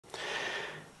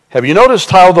Have you noticed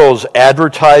how those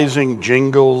advertising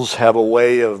jingles have a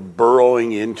way of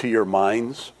burrowing into your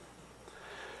minds?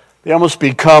 They almost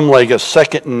become like a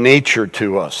second nature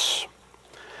to us.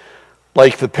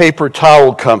 Like the paper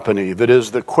towel company that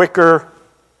is the quicker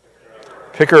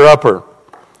picker-upper.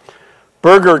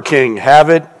 Burger King, have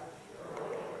it.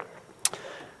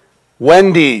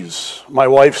 Wendy's, my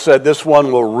wife said this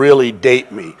one will really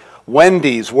date me.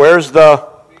 Wendy's, where's the...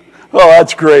 Oh,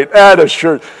 that's great. That is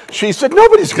sure. She said,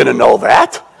 nobody's going to know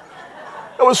that.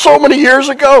 That was so many years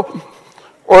ago.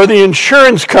 Or the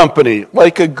insurance company,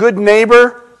 like a good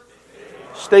neighbor,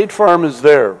 State Farm is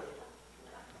there.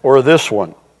 Or this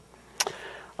one,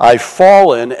 I've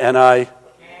fallen and I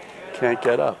can't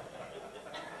get up.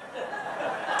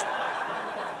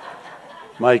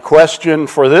 My question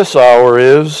for this hour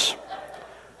is,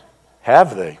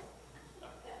 have they?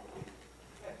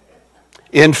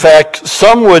 In fact,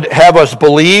 some would have us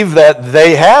believe that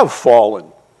they have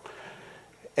fallen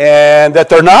and that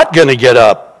they're not going to get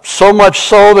up, so much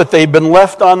so that they've been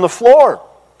left on the floor,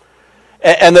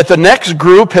 and that the next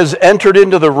group has entered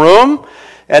into the room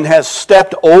and has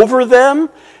stepped over them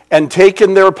and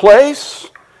taken their place,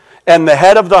 and the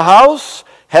head of the house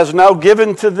has now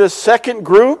given to this second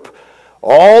group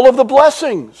all of the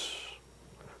blessings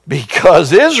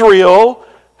because Israel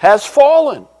has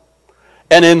fallen.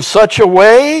 And in such a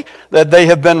way that they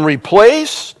have been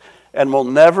replaced and will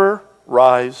never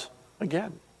rise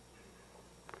again.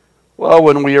 Well,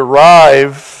 when we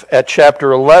arrive at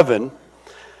chapter 11,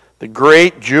 the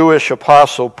great Jewish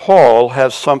apostle Paul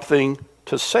has something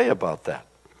to say about that.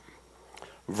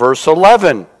 Verse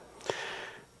 11,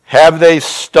 have they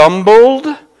stumbled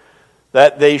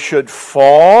that they should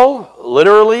fall?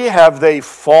 Literally, have they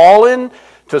fallen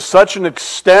to such an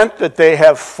extent that they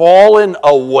have fallen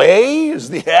away, is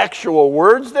the actual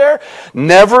words there,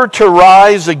 never to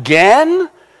rise again?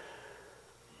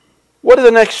 What are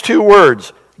the next two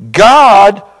words?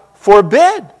 God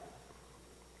forbid.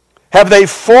 Have they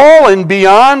fallen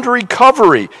beyond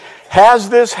recovery? Has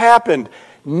this happened?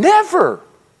 Never.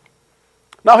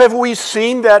 Now, have we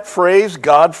seen that phrase,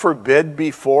 God forbid,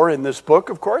 before in this book?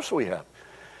 Of course we have.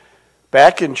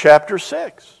 Back in chapter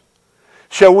 6.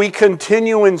 Shall we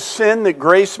continue in sin that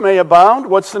grace may abound?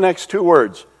 What's the next two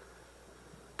words?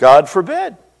 God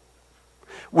forbid.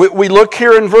 We look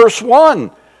here in verse 1.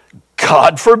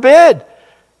 God forbid.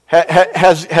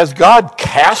 Has God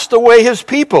cast away his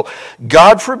people?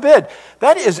 God forbid.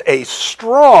 That is a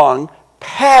strong,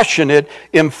 passionate,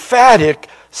 emphatic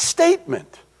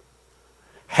statement.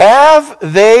 Have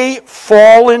they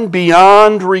fallen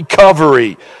beyond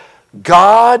recovery?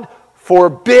 God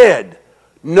forbid.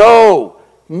 No,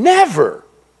 never.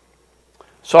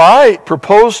 So I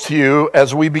propose to you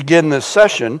as we begin this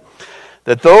session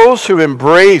that those who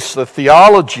embrace the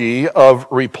theology of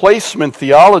replacement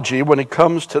theology when it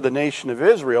comes to the nation of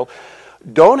Israel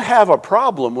don't have a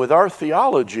problem with our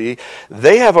theology.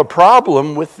 They have a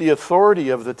problem with the authority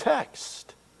of the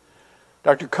text.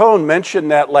 Dr. Cohn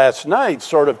mentioned that last night,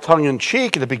 sort of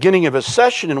tongue-in-cheek at the beginning of his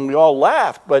session, and we all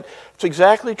laughed, but it's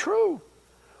exactly true.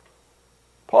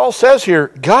 Paul says here,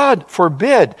 God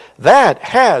forbid, that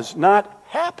has not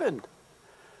happened.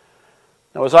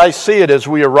 Now, as I see it, as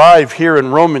we arrive here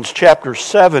in Romans chapter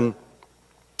 7,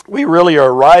 we really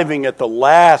are arriving at the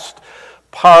last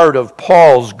part of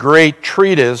Paul's great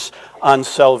treatise on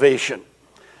salvation.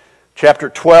 Chapter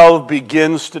 12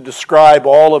 begins to describe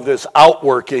all of this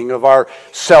outworking of our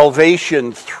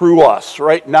salvation through us.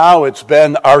 Right now, it's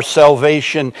been our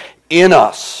salvation in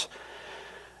us.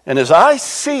 And as I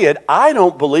see it, I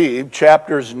don't believe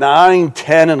chapters 9,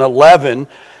 10, and 11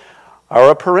 are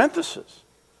a parenthesis.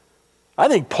 I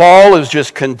think Paul is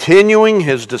just continuing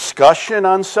his discussion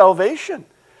on salvation.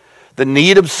 The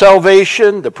need of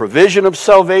salvation, the provision of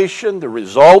salvation, the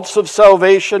results of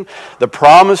salvation, the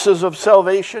promises of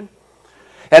salvation,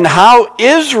 and how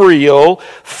Israel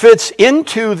fits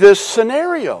into this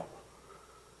scenario.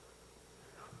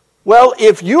 Well,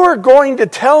 if you are going to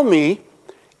tell me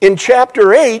in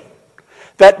chapter 8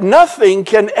 that nothing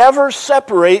can ever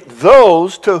separate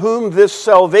those to whom this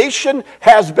salvation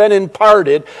has been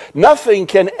imparted, nothing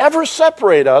can ever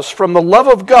separate us from the love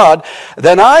of God,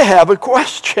 then I have a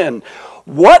question.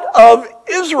 What of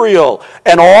Israel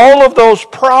and all of those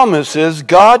promises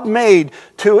God made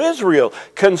to Israel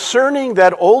concerning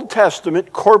that Old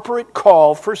Testament corporate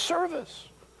call for service?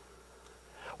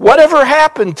 Whatever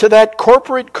happened to that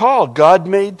corporate call God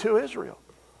made to Israel?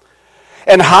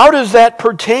 And how does that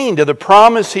pertain to the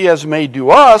promise he has made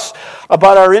to us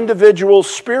about our individual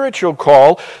spiritual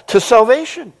call to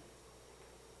salvation?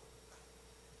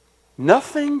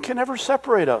 Nothing can ever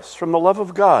separate us from the love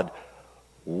of God.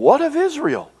 What of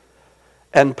Israel?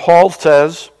 And Paul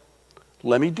says,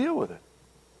 let me deal with it.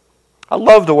 I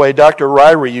love the way Dr.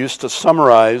 Ryrie used to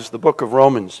summarize the book of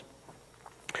Romans.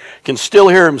 You can still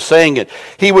hear him saying it.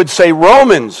 He would say,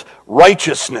 Romans,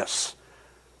 righteousness,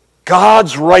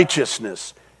 God's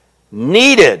righteousness,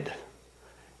 needed,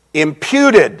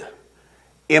 imputed,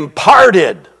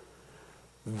 imparted,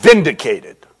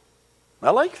 vindicated.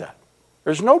 I like that.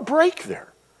 There's no break there.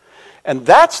 And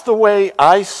that's the way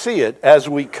I see it as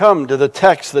we come to the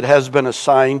text that has been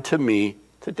assigned to me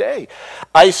today.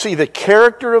 I see the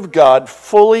character of God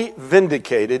fully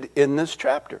vindicated in this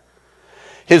chapter.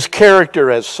 His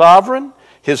character as sovereign,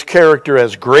 his character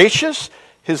as gracious,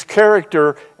 his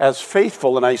character as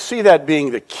faithful. And I see that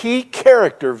being the key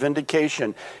character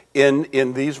vindication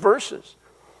in these verses.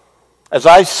 As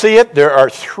I see it, there are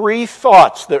three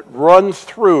thoughts that run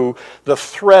through the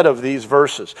thread of these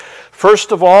verses.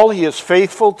 First of all, he is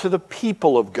faithful to the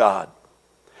people of God.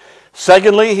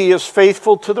 Secondly, he is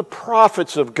faithful to the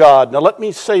prophets of God. Now let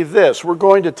me say this. We're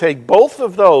going to take both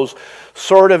of those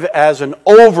sort of as an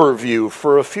overview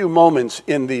for a few moments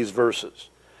in these verses.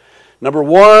 Number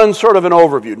one, sort of an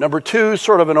overview. Number two,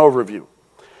 sort of an overview.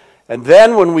 And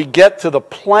then when we get to the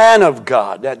plan of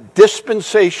God, that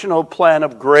dispensational plan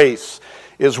of grace,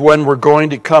 is when we're going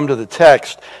to come to the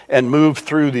text and move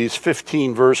through these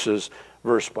 15 verses,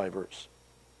 verse by verse.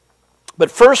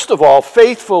 But first of all,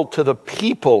 faithful to the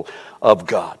people of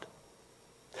God.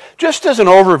 Just as an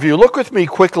overview, look with me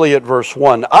quickly at verse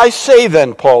 1. I say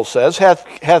then, Paul says,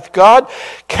 hath God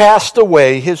cast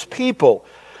away his people?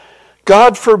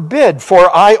 God forbid,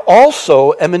 for I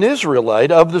also am an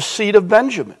Israelite of the seed of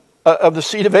Benjamin. Of the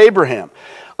seed of Abraham,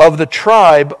 of the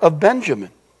tribe of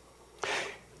Benjamin.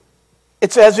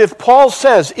 It's as if Paul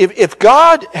says, if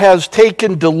God has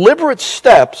taken deliberate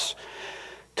steps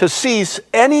to cease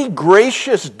any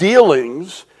gracious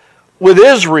dealings with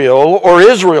Israel or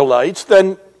Israelites,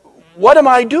 then what am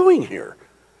I doing here?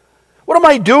 What am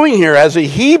I doing here as a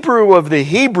Hebrew of the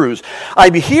Hebrews?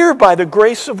 I'm here by the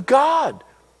grace of God,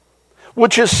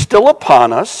 which is still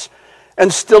upon us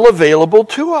and still available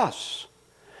to us.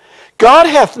 God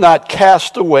hath not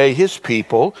cast away his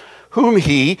people whom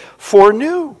he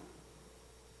foreknew.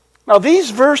 Now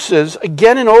these verses,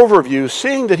 again in overview,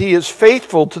 seeing that he is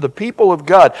faithful to the people of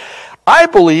God, I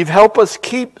believe help us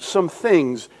keep some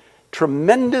things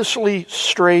tremendously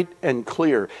straight and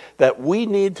clear that we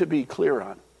need to be clear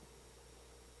on.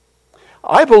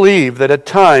 I believe that at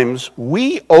times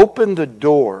we open the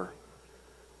door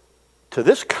to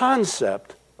this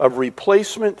concept of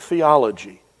replacement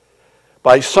theology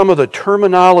by some of the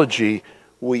terminology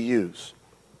we use.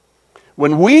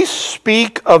 When we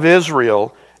speak of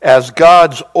Israel as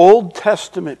God's Old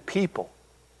Testament people,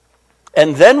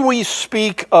 and then we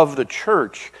speak of the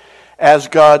church as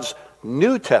God's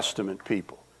New Testament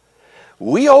people,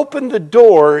 we open the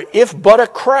door, if but a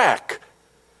crack,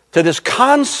 to this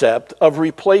concept of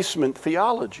replacement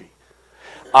theology.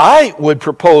 I would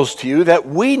propose to you that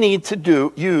we need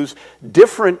to use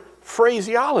different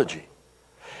phraseology.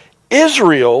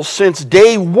 Israel, since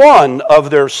day one of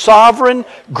their sovereign,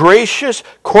 gracious,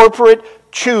 corporate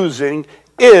choosing,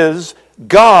 is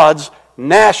God's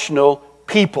national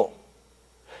people.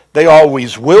 They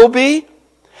always will be,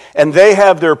 and they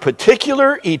have their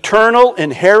particular eternal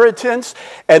inheritance,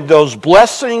 and those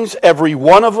blessings, every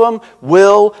one of them,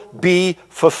 will be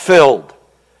fulfilled.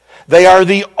 They are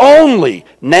the only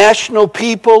national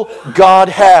people God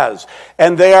has.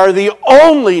 And they are the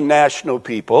only national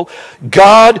people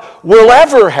God will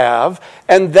ever have.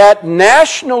 And that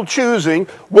national choosing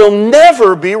will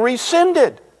never be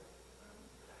rescinded.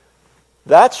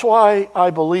 That's why I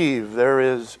believe there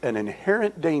is an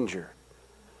inherent danger.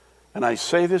 And I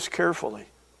say this carefully.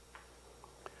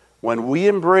 When we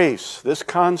embrace this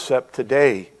concept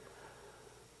today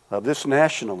of this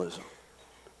nationalism,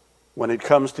 when it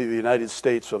comes to the United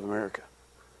States of America.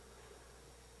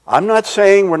 I'm not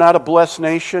saying we're not a blessed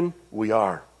nation. We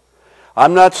are.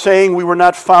 I'm not saying we were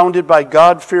not founded by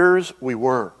God-fearers. We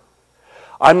were.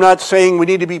 I'm not saying we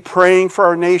need to be praying for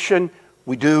our nation.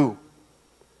 We do.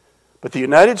 But the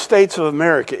United States of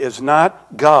America is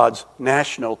not God's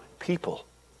national people.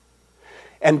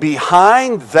 And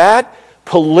behind that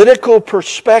political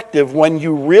perspective, when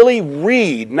you really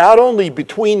read, not only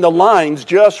between the lines,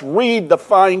 just read the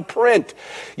fine print,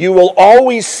 you will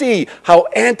always see how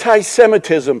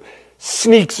anti-Semitism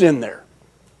sneaks in there.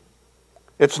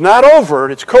 It's not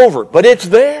overt, it's covert, but it's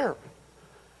there.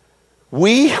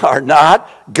 We are not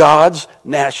God's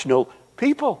national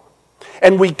people.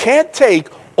 And we can't take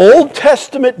Old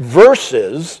Testament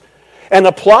verses and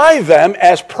apply them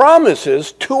as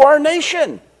promises to our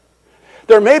nation.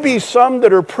 There may be some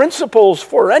that are principles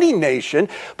for any nation,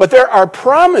 but there are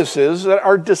promises that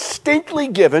are distinctly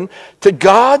given to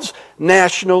God's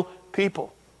national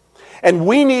people. And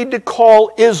we need to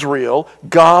call Israel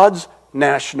God's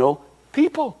national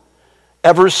people.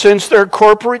 Ever since their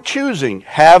corporate choosing,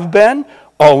 have been,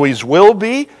 always will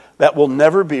be, that will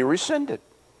never be rescinded.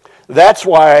 That's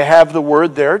why I have the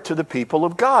word there to the people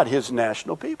of God, his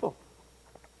national people.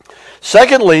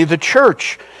 Secondly, the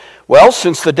church. Well,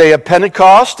 since the day of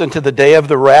Pentecost and to the day of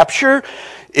the rapture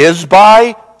is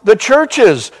by the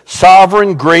church's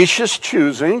sovereign, gracious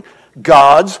choosing,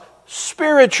 God's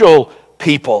spiritual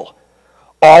people.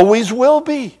 Always will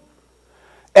be.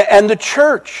 And the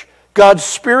church, God's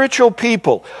spiritual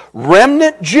people,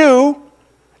 remnant Jew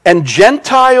and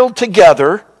Gentile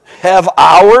together, have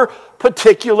our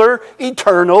particular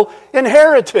eternal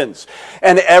inheritance.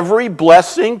 And every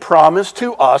blessing promised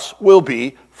to us will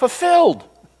be fulfilled.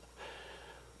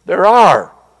 There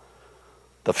are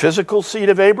the physical seed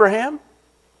of Abraham,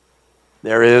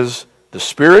 there is the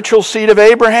spiritual seed of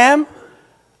Abraham,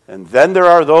 and then there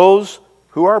are those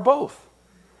who are both.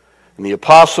 And the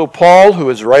Apostle Paul, who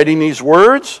is writing these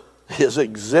words, is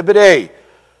Exhibit A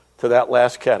to that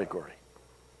last category.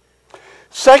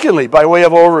 Secondly, by way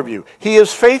of overview, he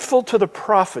is faithful to the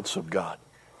prophets of God.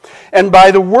 And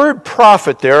by the word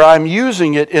prophet there, I'm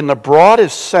using it in the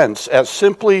broadest sense as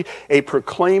simply a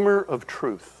proclaimer of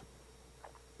truth.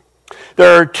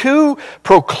 There are two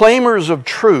proclaimers of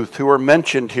truth who are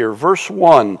mentioned here. Verse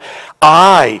 1,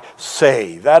 I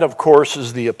say. That, of course,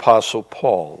 is the Apostle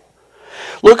Paul.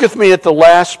 Look with me at the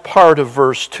last part of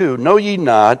verse 2. Know ye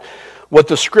not what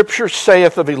the Scripture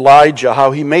saith of Elijah,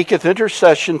 how he maketh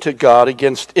intercession to God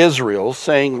against Israel,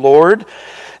 saying, Lord,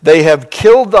 they have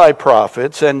killed thy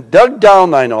prophets and dug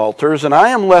down thine altars, and I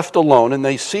am left alone, and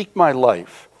they seek my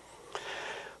life.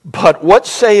 But what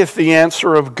saith the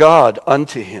answer of God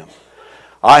unto him?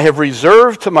 I have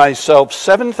reserved to myself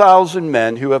 7,000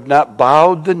 men who have not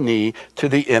bowed the knee to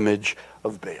the image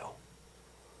of Baal.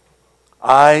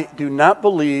 I do not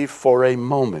believe for a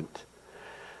moment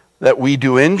that we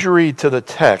do injury to the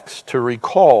text to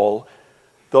recall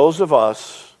those of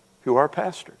us who are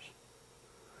pastors,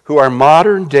 who are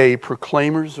modern day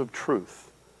proclaimers of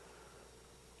truth,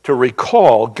 to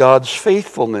recall God's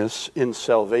faithfulness in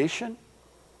salvation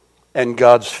and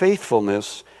God's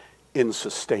faithfulness in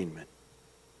sustainment.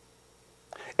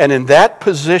 And in that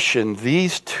position,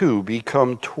 these two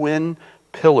become twin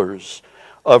pillars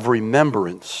of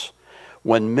remembrance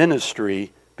when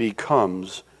ministry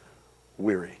becomes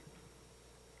weary.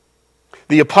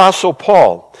 The Apostle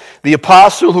Paul, the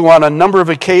apostle who on a number of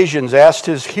occasions asked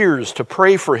his hearers to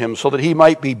pray for him so that he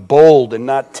might be bold and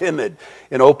not timid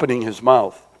in opening his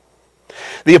mouth.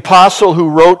 The apostle who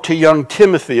wrote to young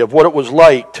Timothy of what it was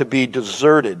like to be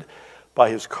deserted by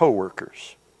his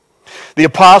co-workers. The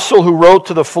apostle who wrote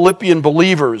to the Philippian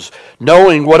believers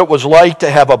knowing what it was like to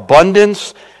have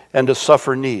abundance and to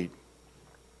suffer need.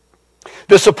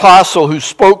 This apostle who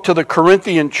spoke to the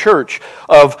Corinthian church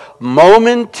of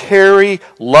momentary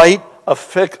light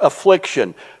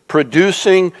affliction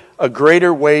producing a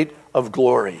greater weight of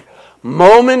glory.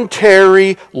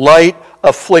 Momentary light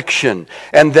affliction.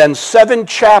 And then 7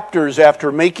 chapters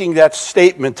after making that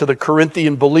statement to the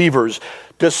Corinthian believers,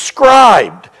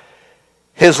 described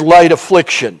his light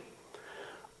affliction.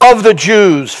 Of the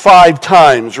Jews, 5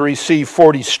 times received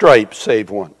 40 stripes, save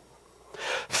one.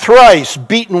 Thrice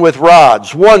beaten with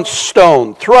rods, once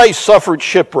stoned, thrice suffered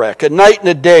shipwreck, a night and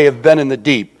a day have been in the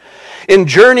deep. In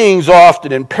journeyings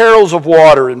often, in perils of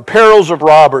water, in perils of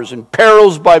robbers, in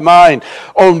perils by mine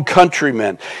own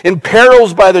countrymen, in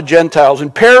perils by the Gentiles,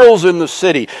 in perils in the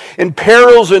city, in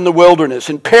perils in the wilderness,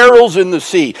 in perils in the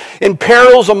sea, in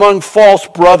perils among false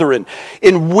brethren,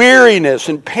 in weariness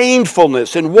and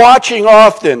painfulness, in watching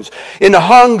often, in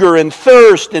hunger and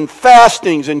thirst, in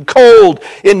fastings, in cold,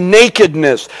 in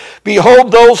nakedness.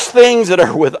 Behold those things that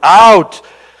are without,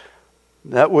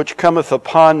 that which cometh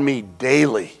upon me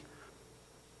daily.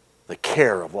 The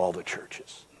care of all the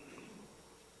churches.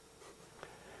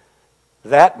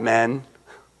 That, men,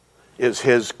 is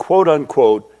his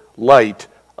quote-unquote light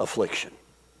affliction.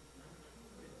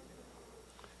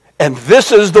 And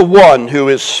this is the one who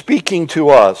is speaking to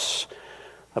us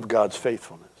of God's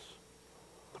faithfulness.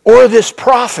 Or this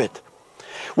prophet.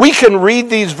 We can read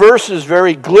these verses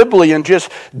very glibly and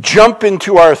just jump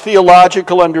into our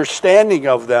theological understanding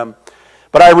of them.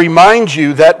 But I remind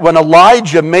you that when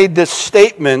Elijah made this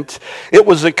statement, it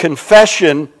was a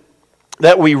confession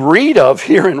that we read of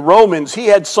here in Romans. He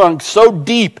had sunk so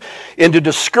deep into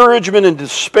discouragement and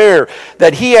despair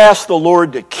that he asked the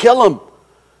Lord to kill him.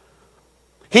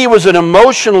 He was in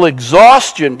emotional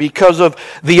exhaustion because of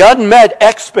the unmet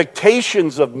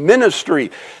expectations of ministry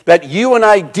that you and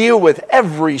I deal with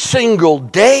every single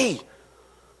day.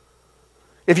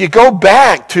 If you go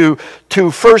back to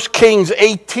 1 Kings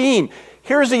 18,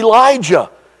 here's Elijah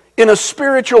in a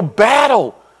spiritual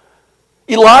battle.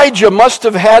 Elijah must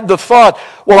have had the thought,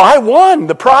 well, I won.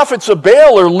 The prophets of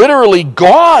Baal are literally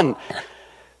gone.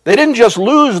 They didn't just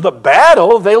lose the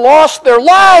battle, they lost their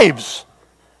lives.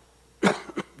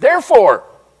 Therefore,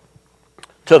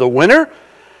 to the winner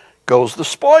goes the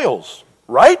spoils,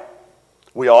 right?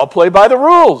 We all play by the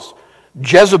rules.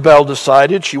 Jezebel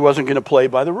decided she wasn't going to play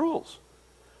by the rules.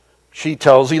 She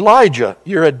tells Elijah,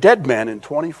 you're a dead man in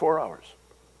 24 hours.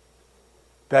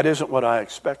 That isn't what I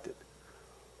expected.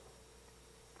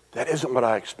 That isn't what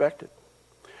I expected.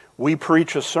 We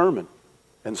preach a sermon,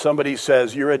 and somebody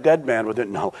says, you're a dead man with it.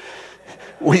 No.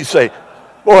 We say,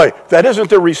 boy, that isn't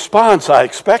the response I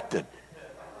expected.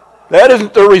 That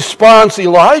isn't the response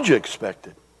Elijah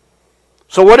expected.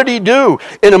 So what did he do?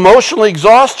 In emotional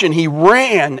exhaustion, he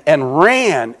ran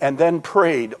and then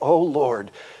prayed, oh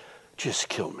Lord, just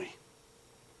kill me.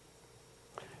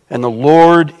 And the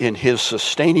Lord, in his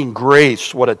sustaining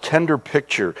grace, what a tender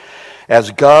picture,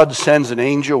 as God sends an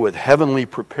angel with heavenly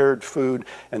prepared food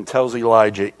and tells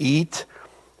Elijah, eat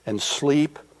and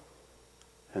sleep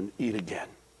and eat again.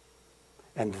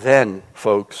 And then,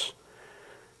 folks,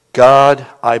 God,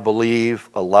 I believe,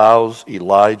 allows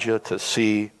Elijah to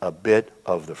see a bit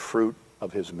of the fruit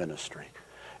of his ministry.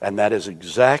 And that is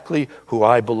exactly who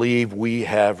I believe we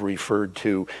have referred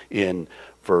to in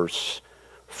verse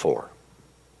 4.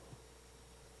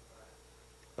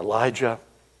 Elijah,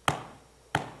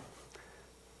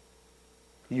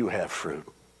 you have fruit.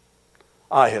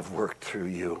 I have worked through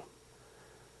you.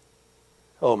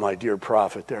 Oh, my dear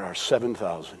prophet, there are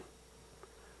 7,000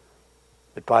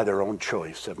 that by their own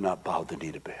choice have not bowed the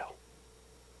knee to Baal.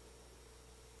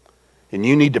 And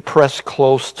you need to press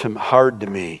hard to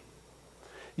me.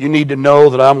 You need to know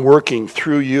that I'm working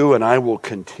through you and I will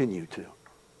continue to.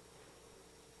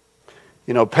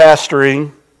 You know,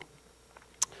 pastoring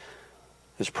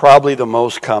is probably the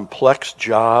most complex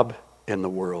job in the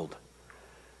world.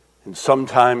 And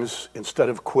sometimes, instead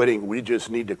of quitting, we just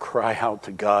need to cry out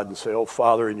to God and say, oh,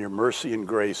 Father, in your mercy and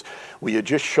grace, will you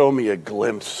just show me a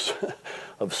glimpse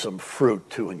of some fruit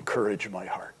to encourage my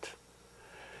heart?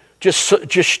 Just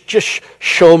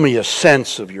show me a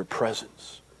sense of your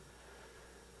presence.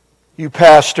 You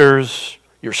pastors,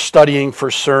 you're studying for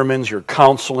sermons, you're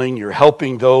counseling, you're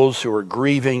helping those who are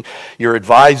grieving, you're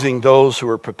advising those who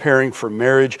are preparing for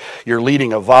marriage, you're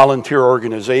leading a volunteer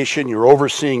organization, you're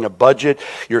overseeing a budget,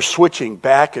 you're switching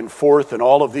back and forth in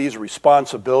all of these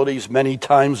responsibilities many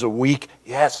times a week.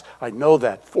 Yes, I know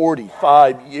that,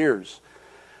 45 years,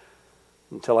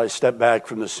 until I stepped back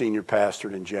from the senior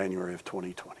pastorate in January of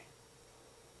 2020.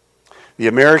 The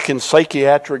American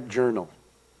Psychiatric Journal,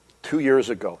 2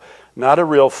 years ago, not a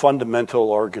real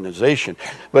fundamental organization,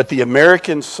 but the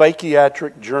American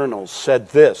Psychiatric Journal said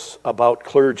this about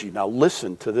clergy. Now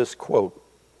listen to this quote.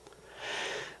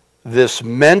 This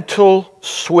mental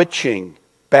switching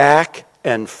back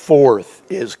and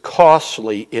forth is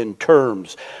costly in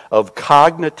terms of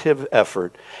cognitive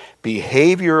effort,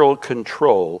 behavioral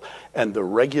control, and the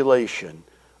regulation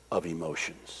of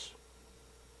emotions.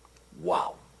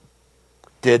 Wow.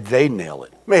 Did they nail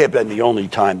it? May have been the only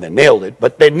time they nailed it,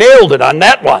 but they nailed it on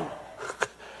that one.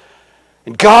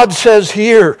 And God says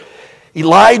here,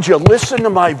 Elijah, listen to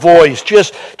my voice.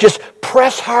 Just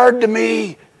press hard to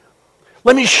me.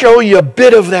 Let me show you a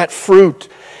bit of that fruit.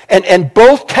 And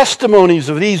both testimonies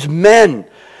of these men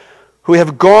who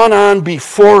have gone on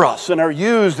before us and are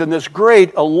used in this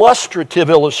great illustrative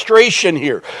illustration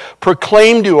here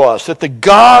proclaim to us that the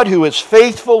God who is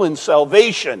faithful in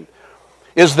salvation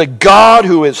is the God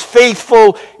who is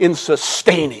faithful in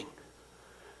sustaining.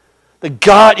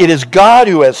 It is God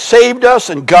who has saved us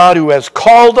and God who has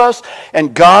called us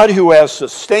and God who has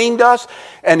sustained us,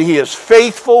 and He is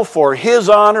faithful for His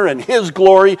honor and His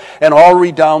glory, and all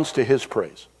redounds to His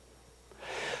praise.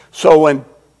 So when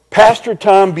Pastor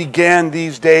Tom began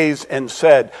these days and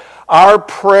said, our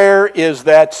prayer is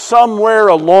that somewhere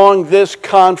along this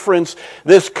conference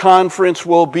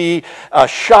will be a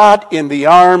shot in the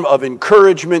arm of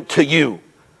encouragement to you.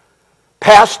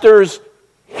 Pastors,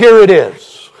 here it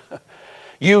is.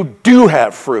 You do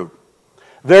have fruit.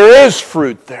 There is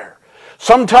fruit there.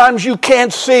 Sometimes you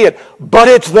can't see it, but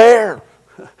it's there.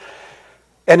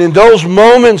 And in those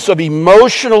moments of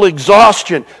emotional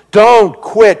exhaustion, don't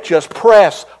quit. Just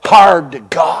press hard to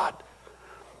God.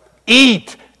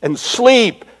 Eat and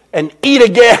sleep and eat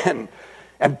again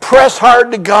and press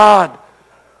hard to God.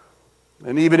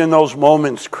 And even in those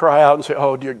moments, cry out and say,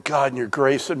 oh, dear God, in your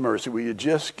grace and mercy, will you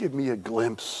just give me a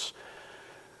glimpse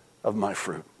of my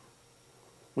fruit?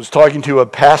 I was talking to a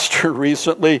pastor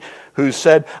recently who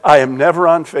said, I am never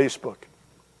on Facebook.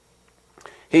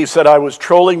 He said, I was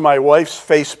trolling my wife's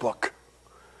Facebook,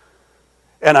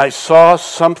 and I saw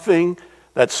something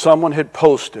that someone had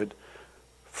posted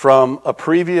from a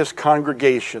previous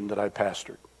congregation that I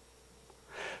pastored.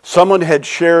 Someone had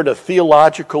shared a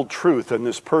theological truth, and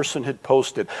this person had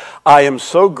posted, I am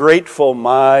so grateful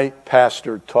my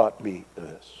pastor taught me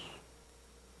this.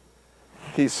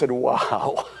 He said,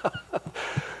 wow,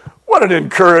 what an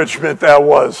encouragement that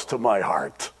was to my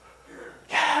heart.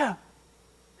 Yeah,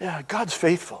 God's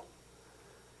faithful.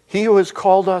 He who has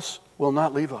called us will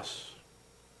not leave us.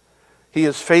 He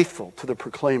is faithful to the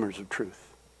proclaimers of truth.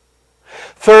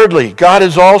 Thirdly, God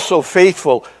is also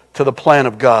faithful to the plan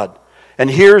of God. And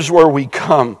here's where we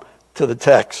come to the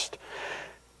text.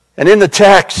 And in the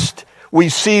text, we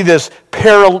see this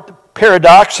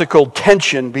paradoxical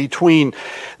tension between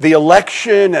the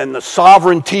election and the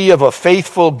sovereignty of a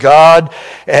faithful God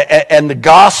and the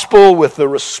gospel with the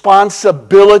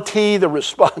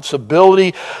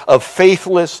responsibility of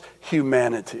faithless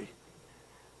humanity.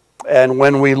 And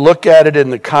when we look at it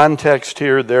in the context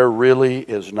here, there really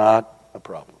is not a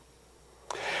problem.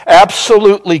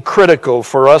 Absolutely critical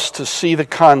for us to see the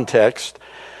context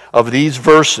of these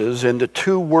verses in the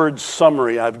two-word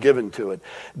summary I've given to it.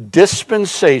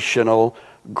 Dispensational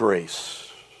grace.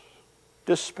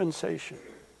 Dispensation.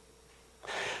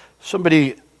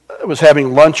 I was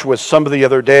having lunch with somebody the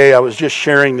other day. I was just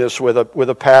sharing this with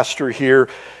a pastor here.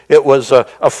 It was a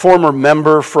former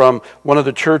member from one of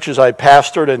the churches I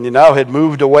pastored, and they now had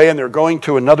moved away, and they're going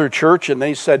to another church, and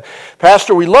they said,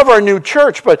 Pastor, we love our new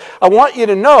church, but I want you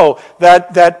to know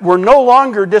that we're no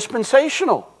longer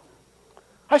dispensational.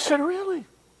 I said, really?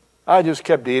 I just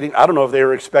kept eating. I don't know if they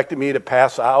were expecting me to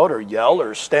pass out or yell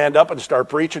or stand up and start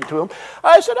preaching to them.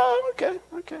 I said, oh, okay.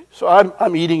 So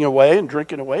I'm eating away and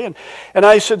drinking away. And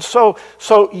I said, so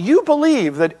you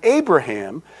believe that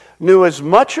Abraham knew as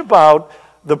much about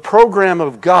the program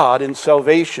of God in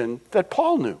salvation that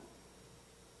Paul knew?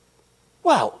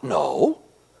 Well, no.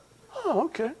 Oh,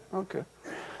 okay.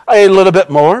 I ate a little bit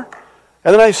more.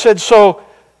 And then I said, so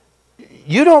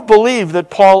you don't believe that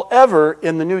Paul ever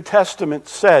in the New Testament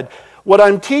said, what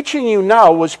I'm teaching you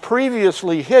now was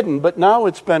previously hidden, but now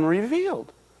it's been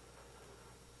revealed?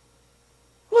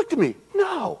 Looked at me.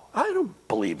 No, I don't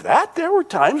believe that. There were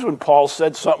times when Paul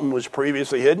said something was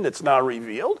previously hidden, it's now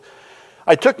revealed.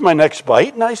 I took my next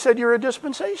bite and I said, you're a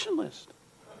dispensationalist.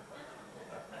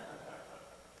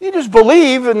 You just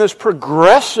believe in this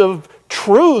progressive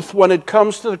truth when it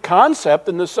comes to the concept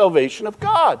and the salvation of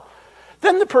God.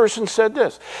 Then the person said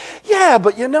this, yeah,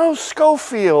 but you know,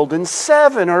 Schofield in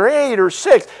 7 or 8 or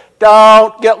 6,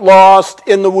 don't get lost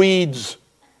in the weeds.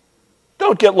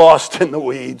 Don't get lost in the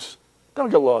weeds.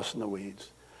 Don't get lost in the weeds.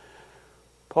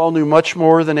 Paul knew much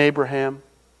more than Abraham.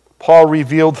 Paul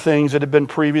revealed things that had been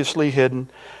previously hidden.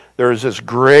 There is this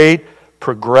great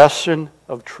progression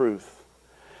of truth.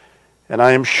 And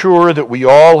I am sure that we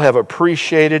all have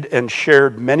appreciated and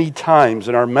shared many times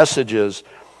in our messages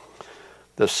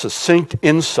the succinct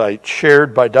insight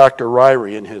shared by Dr.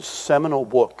 Ryrie in his seminal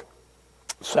book,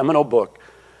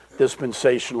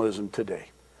 Dispensationalism Today.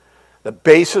 The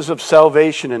basis of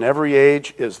salvation in every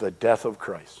age is the death of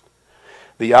Christ.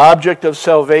 The object of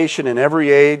salvation in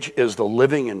every age is the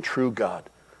living and true God.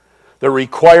 The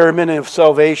requirement of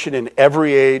salvation in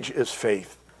every age is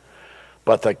faith.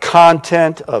 But the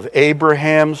content of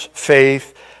Abraham's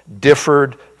faith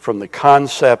differed from the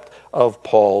concept of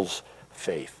Paul's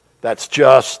faith. That's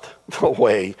just the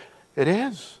way it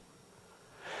is.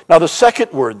 Now the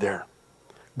second word there,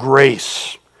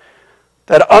 grace.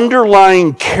 That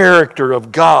underlying character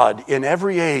of God in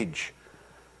every age,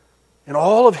 in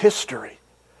all of history.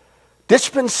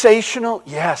 Dispensational,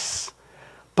 yes,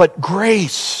 but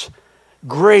grace.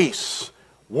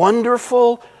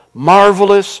 Wonderful,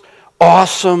 marvelous,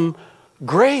 awesome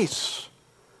grace.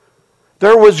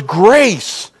 There was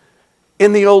grace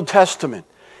in the Old Testament,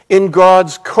 in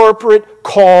God's corporate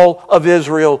call of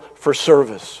Israel for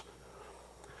service.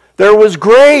 There was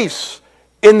grace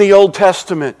in the Old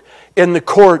Testament in the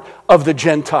court of the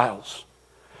Gentiles.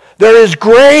 There is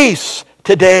grace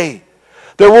today.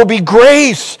 There will be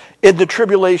grace in the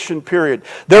tribulation period.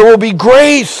 There will be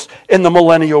grace in the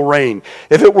millennial reign.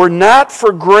 If it were not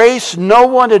for grace, no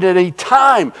one at any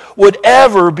time would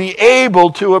ever be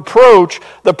able to approach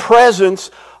the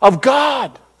presence of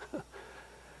God.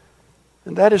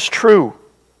 And that is true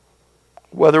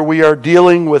whether we are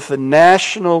dealing with the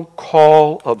national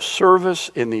call of service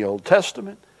in the Old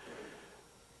Testament,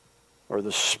 or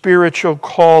the spiritual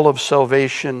call of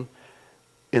salvation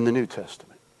in the New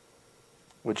Testament,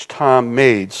 which Tom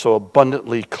made so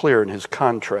abundantly clear in his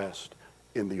contrast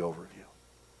in the overview.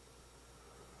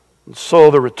 And so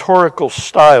the rhetorical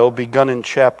style begun in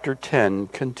chapter 10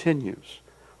 continues.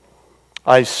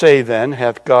 I say then,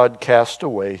 hath God cast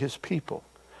away his people?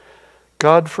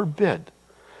 God forbid.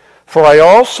 For I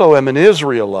also am an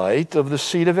Israelite of the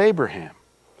seed of Abraham,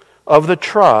 of the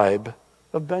tribe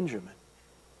of Benjamin.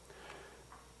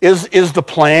 Is the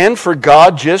plan for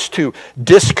God just to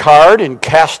discard and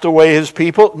cast away his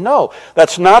people? No,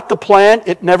 that's not the plan.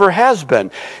 It never has been.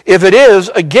 If it is,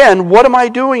 again, what am I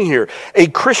doing here? A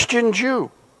Christian Jew,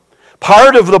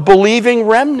 part of the believing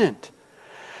remnant.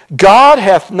 God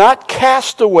hath not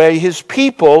cast away his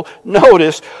people,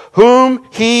 notice, whom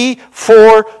he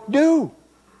foreknew.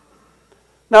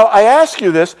 Now, I ask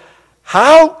you this,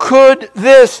 how could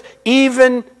this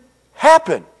even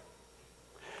happen?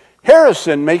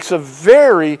 Harrison makes a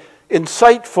very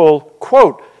insightful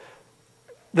quote.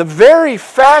 The very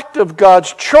fact of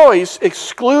God's choice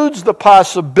excludes the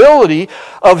possibility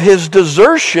of his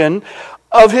desertion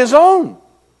of his own.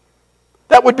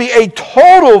 That would be a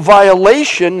total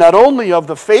violation not only of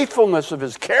the faithfulness of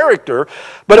his character,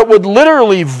 but it would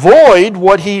literally void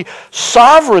what he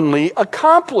sovereignly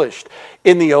accomplished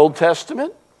in the Old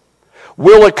Testament,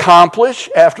 will accomplish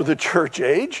after the church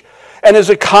age, and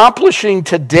is accomplishing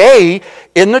today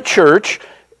in the church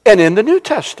and in the New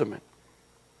Testament.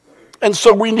 And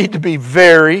so we need to be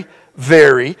very,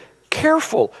 very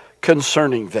careful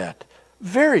concerning that.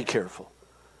 Very careful.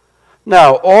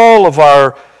 Now, all of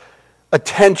our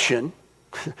attention,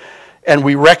 and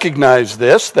we recognize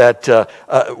this, that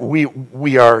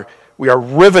we are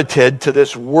riveted to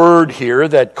this word here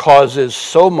that causes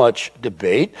so much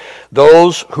debate,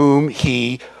 those whom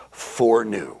he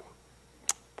foreknew.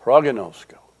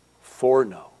 Prognosko,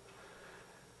 foreknow.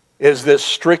 Is this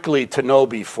strictly to know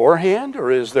beforehand, or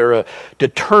is there a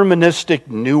deterministic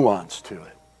nuance to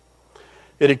it?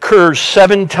 It occurs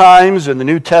 7 times in the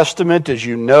New Testament, as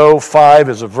you know, 5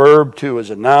 as a verb, 2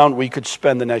 as a noun. We could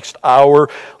spend the next hour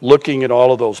looking at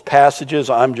all of those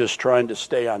passages. I'm just trying to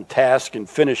stay on task and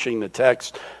finishing the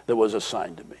text that was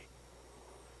assigned to me.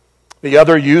 The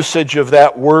other usage of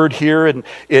that word here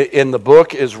in the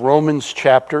book is Romans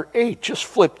chapter 8. Just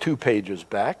flip 2 pages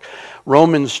back.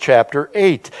 Romans chapter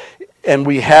 8. And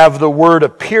we have the word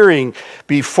appearing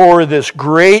before this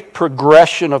great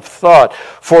progression of thought.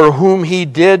 For whom he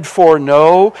did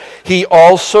foreknow, he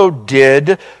also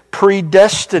did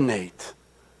predestinate.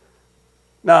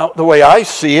 Now, the way I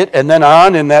see it, and then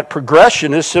on in that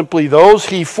progression, is simply those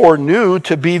he foreknew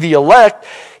to be the elect,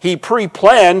 he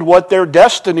pre-planned what their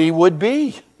destiny would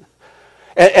be.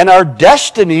 And our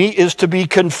destiny is to be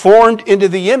conformed into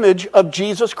the image of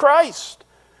Jesus Christ.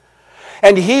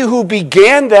 And he who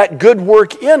began that good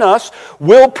work in us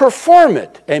will perform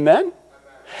it. Amen?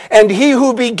 And he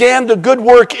who began the good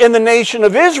work in the nation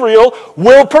of Israel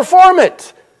will perform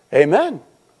it. Amen?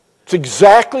 It's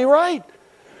exactly right.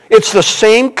 It's the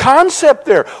same concept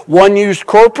there. One used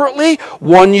corporately,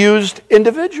 one used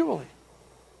individually.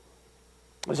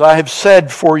 As I have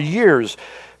said for years,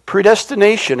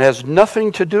 predestination has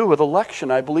nothing to do with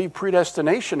election. I believe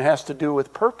predestination has to do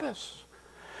with purpose.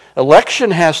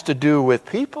 Election has to do with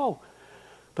people.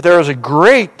 But there is a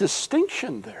great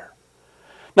distinction there.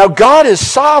 Now, God is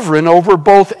sovereign over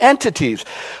both entities,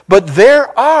 but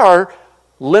there are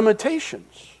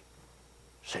limitations.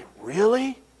 You say,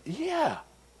 really? Yeah.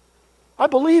 I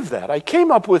believe that. I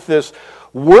came up with this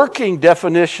working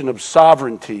definition of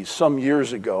sovereignty some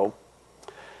years ago.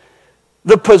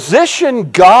 The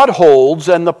position God holds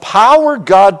and the power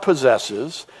God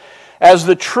possesses as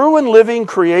the true and living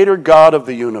creator God of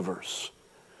the universe.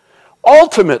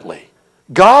 Ultimately,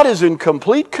 God is in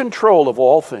complete control of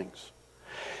all things.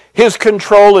 His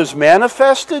control is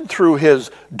manifested through his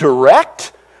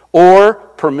direct or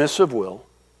permissive will.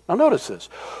 Now notice this.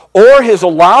 Or his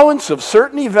allowance of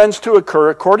certain events to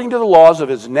occur according to the laws of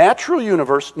his natural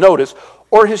universe, notice,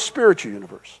 or his spiritual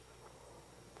universe.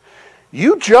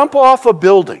 You jump off a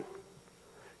building,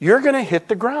 you're going to hit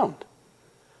the ground.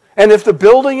 And if the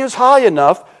building is high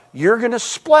enough, you're going to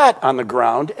splat on the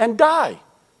ground and die.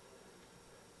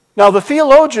 Now the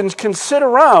theologians can sit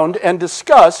around and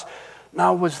discuss,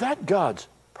 now was that God's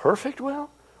perfect will?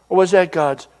 Or was that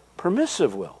God's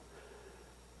permissive will?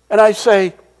 And I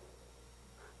say,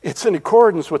 it's in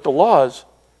accordance with the laws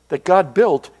that God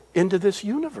built into this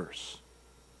universe.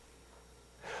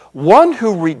 One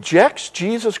who rejects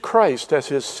Jesus Christ as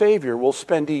his Savior will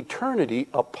spend eternity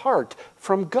apart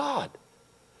from God.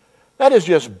 That is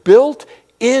just built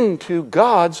into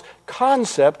God's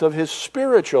concept of his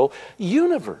spiritual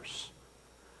universe.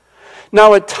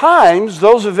 Now, at times,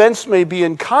 those events may be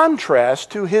in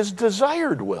contrast to his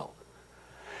desired will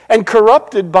and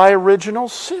corrupted by original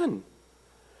sin.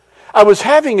 I was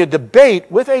having a debate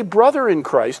with a brother in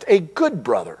Christ, a good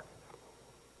brother,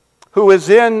 who is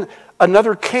in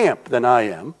another camp than I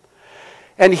am.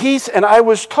 And I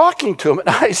was talking to him, and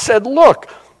I said, look,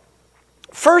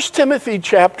 1 Timothy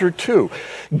chapter 2,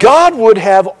 God would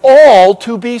have all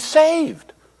to be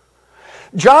saved.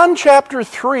 John chapter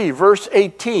 3, verse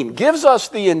 18, gives us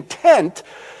the intent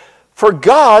for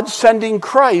God sending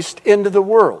Christ into the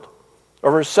world.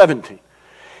 Or verse 17.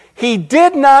 He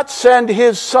did not send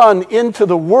his Son into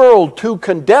the world to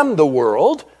condemn the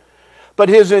world, but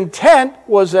his intent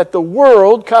was that the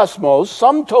world, cosmos,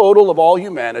 sum total of all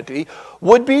humanity,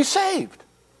 would be saved.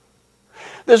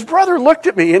 This brother looked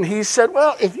at me and he said,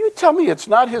 well, if you tell me it's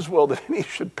not his will that any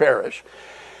should perish,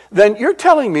 then you're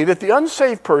telling me that the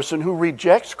unsaved person who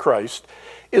rejects Christ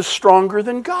is stronger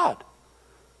than God.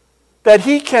 That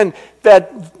he can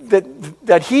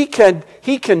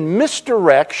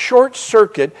misdirect, short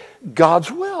circuit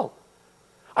God's will.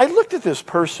 I looked at this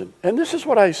person, and this is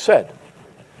what I said.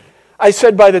 I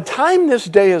said, by the time this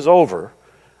day is over,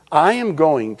 I am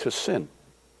going to sin.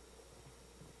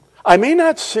 I may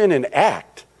not sin in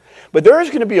act, but there is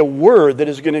going to be a word that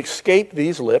is going to escape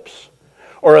these lips,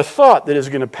 or a thought that is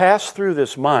going to pass through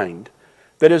this mind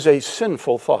that is a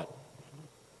sinful thought.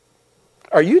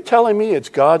 Are you telling me it's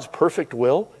God's perfect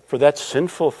will for that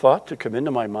sinful thought to come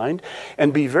into my mind?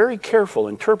 And be very careful,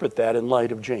 interpret that in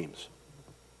light of James.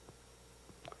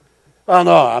 Oh,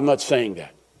 no, I'm not saying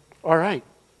that. All right.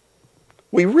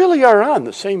 We really are on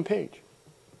the same page.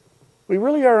 We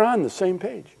really are on the same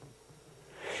page.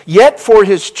 Yet for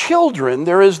his children,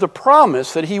 there is the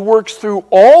promise that he works through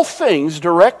all things,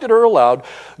 directed or allowed,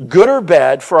 good or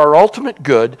bad, for our ultimate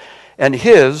good and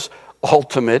his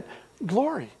ultimate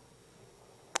glory.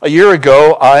 A year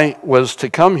ago, I was to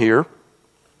come here,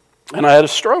 and I had a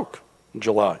stroke in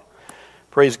July.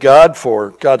 Praise God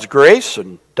for God's grace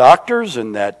and doctors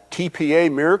and that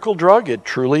TPA miracle drug. It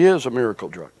truly is a miracle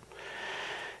drug.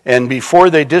 And before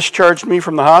they discharged me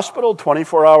from the hospital,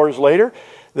 24 hours later,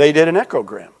 they did an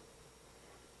echogram.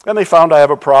 And they found I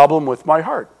have a problem with my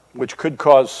heart, which could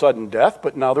cause sudden death,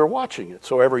 but now they're watching it.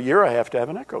 So every year I have to have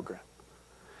an echogram.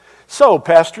 So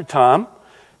Pastor Tom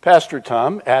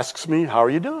asks me, how are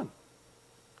you doing?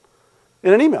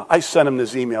 In an email. I sent him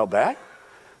this email back,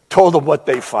 told him what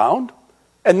they found,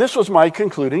 and this was my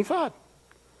concluding thought.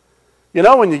 You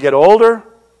know, when you get older,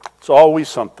 it's always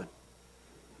something.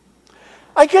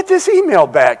 I get this email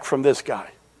back from this guy.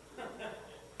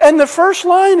 And the first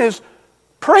line is,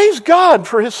 praise God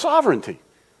for his sovereignty.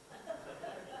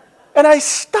 And I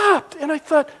stopped and I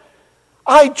thought,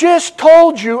 I just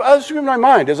told you, as in my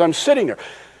mind, as I'm sitting there,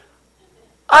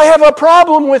 I have a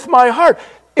problem with my heart.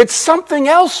 It's something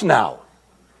else now.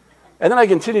 And then I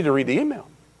continue to read the email.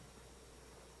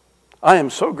 I am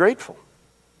so grateful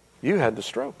you had the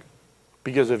stroke.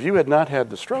 Because if you had not had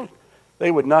the stroke,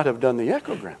 they would not have done the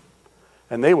echogram.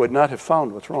 And they would not have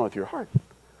found what's wrong with your heart,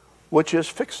 which is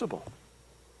fixable.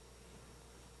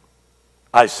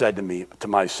 I said to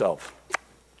myself,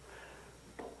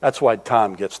 that's why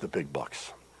Tom gets the big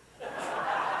bucks.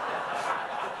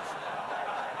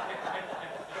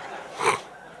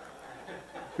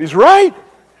 He's right.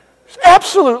 He's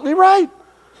absolutely right.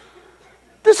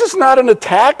 This is not an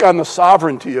attack on the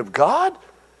sovereignty of God.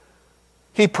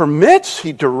 He permits,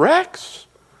 he directs,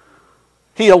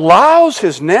 he allows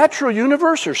his natural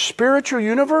universe or spiritual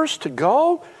universe to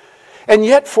go. And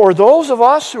yet for those of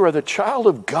us who are the child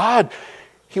of God,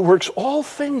 he works all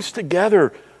things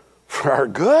together for our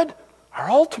good,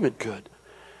 our ultimate good,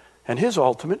 and his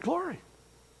ultimate glory.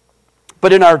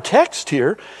 But in our text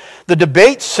here, the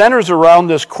debate centers around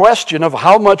this question of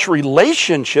how much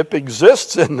relationship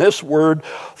exists in this word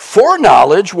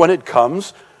foreknowledge when it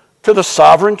comes to the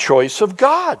sovereign choice of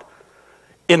God.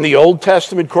 In the Old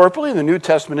Testament corporately, in the New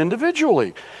Testament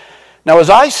individually. Now, as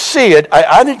I see it,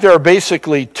 I think there are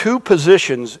basically two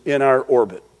positions in our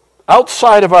orbit.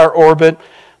 Outside of our orbit,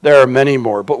 there are many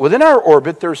more. But within our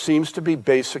orbit, there seems to be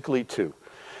basically two.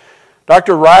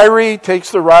 Dr. Ryrie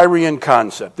takes the Ryrian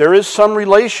concept. There is some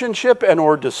relationship and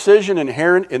or decision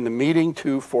inherent in the meeting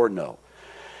to foreknow.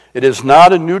 It is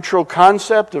not a neutral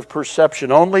concept of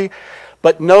perception only.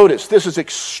 But notice, this is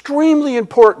extremely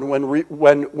important when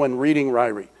reading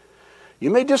Ryrie.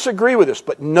 You may disagree with this,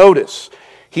 but notice,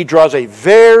 he draws a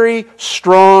very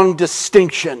strong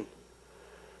distinction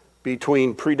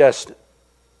between predestined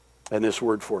and this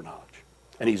word foreknowledge.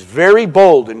 And he's very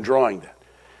bold in drawing that.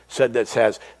 Said this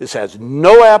has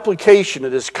no application to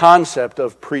this concept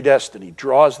of predestined. He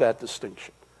draws that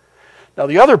distinction. Now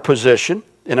the other position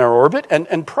in our orbit,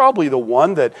 and probably the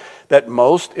one that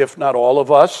most, if not all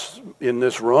of us in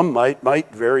this room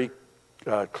might very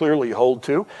clearly hold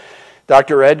to.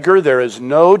 Dr. Edgar, there is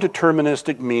no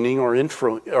deterministic meaning or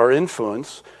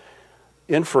inference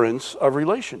of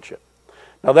relationship.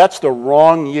 Now that's the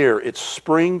wrong year. It's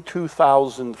spring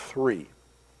 2003.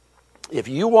 If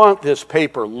you want this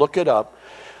paper, look it up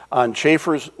on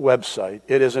Schaeffer's website.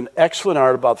 It is an excellent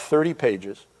art, about 30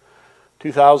 pages,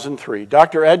 2003.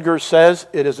 Dr. Edgar says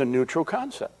it is a neutral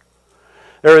concept.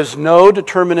 There is no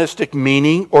deterministic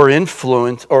meaning or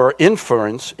influence or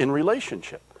inference in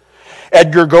relationship.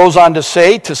 Edgar goes on to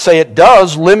say it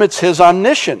does limits his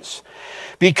omniscience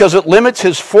because it limits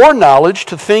his foreknowledge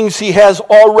to things he has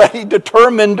already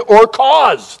determined or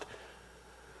caused.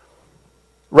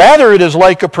 Rather, it is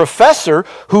like a professor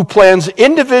who plans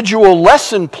individual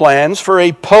lesson plans for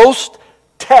a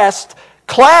post-test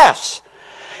class.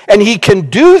 And he can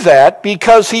do that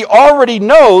because he already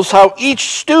knows how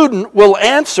each student will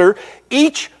answer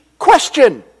each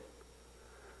question.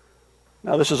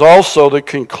 Now, this is also the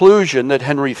conclusion that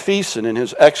Henry Thiessen, in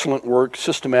his excellent work,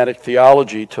 Systematic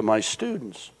Theology to My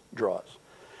Students, draws.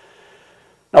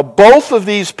 Now, both of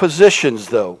these positions,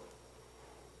 though,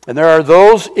 and there are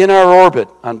those in our orbit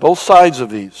on both sides of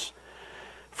these,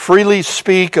 freely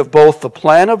speak of both the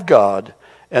plan of God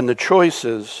and the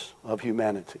choices of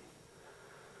humanity,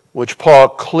 which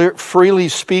Paul freely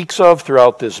speaks of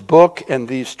throughout this book and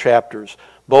these chapters,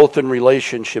 both in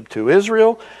relationship to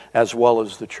Israel as well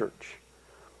as the church.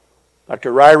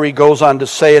 Dr. Ryrie goes on to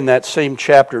say in that same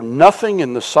chapter, nothing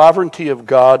in the sovereignty of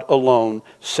God alone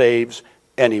saves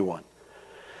anyone.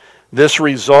 This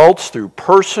results through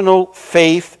personal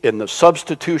faith in the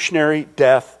substitutionary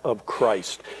death of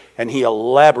Christ. And he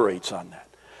elaborates on that.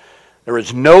 There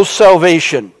is no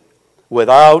salvation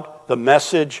without the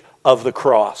message of the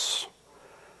cross.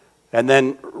 And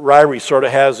then Ryrie sort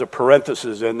of has a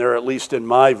parenthesis in there, at least in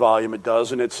my volume it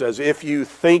does, and it says, if you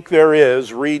think there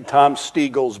is, read Tom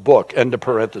Stiegel's book, end of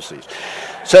parentheses.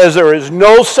 It says there is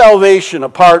no salvation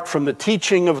apart from the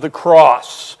teaching of the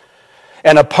cross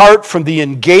and apart from the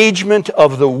engagement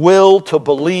of the will to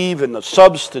believe in the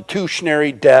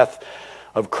substitutionary death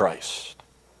of Christ.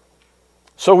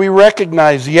 So we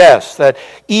recognize, yes, that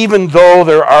even though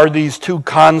there are these two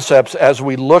concepts as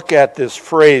we look at this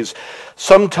phrase,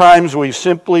 sometimes we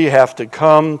simply have to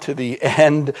come to the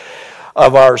end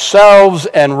of ourselves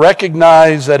and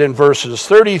recognize that in verses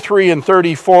 33 and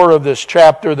 34 of this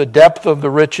chapter, the depth of the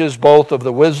riches, both of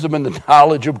the wisdom and the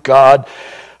knowledge of God,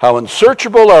 how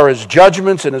unsearchable are his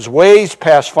judgments and his ways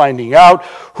past finding out,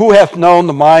 who hath known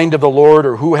the mind of the Lord,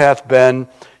 or who hath been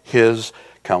his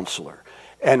counselor.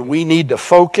 And we need to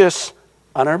focus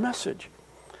on our message.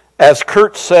 As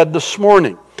Kurt said this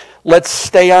morning, let's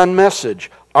stay on message,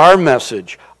 our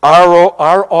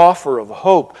offer of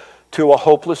hope to a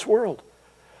hopeless world.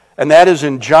 And that is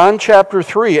in John chapter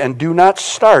 3. And do not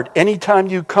start, anytime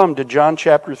you come to John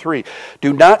chapter 3,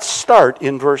 do not start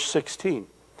in verse 16.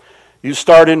 You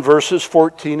start in verses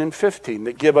 14 and 15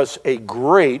 that give us a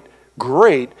great,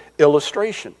 great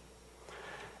illustration.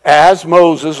 As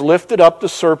Moses lifted up the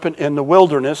serpent in the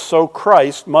wilderness, so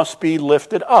Christ must be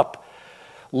lifted up.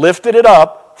 Lifted it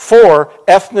up for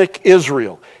ethnic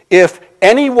Israel. If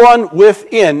anyone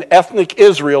within ethnic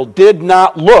Israel did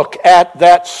not look at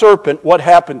that serpent, what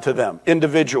happened to them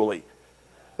individually?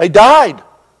 They died.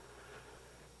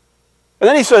 And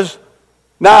then he says,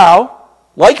 now,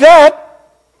 like that,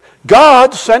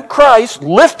 God sent Christ,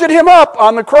 lifted him up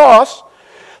on the cross,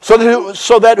 so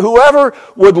that whoever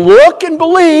would look and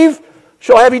believe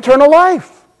shall have eternal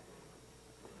life.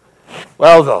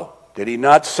 Well, though, did he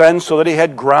not send so that he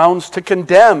had grounds to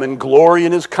condemn and glory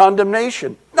in his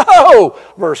condemnation? No!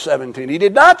 Verse 17, he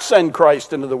did not send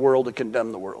Christ into the world to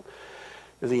condemn the world.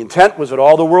 The intent was that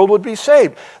all the world would be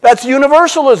saved. That's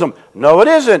universalism. No, it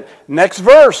isn't. Next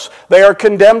verse, they are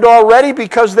condemned already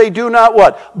because they do not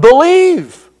what?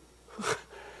 Believe.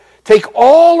 Take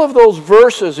all of those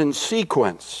verses in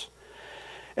sequence,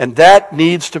 and that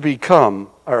needs to become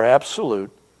our absolute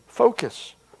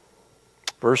focus.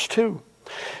 Verse 2.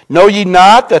 Know ye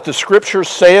not that the Scripture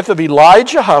saith of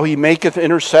Elijah, how he maketh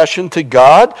intercession to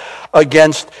God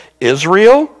against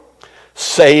Israel,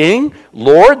 saying,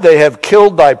 Lord, they have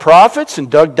killed thy prophets and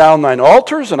dug down thine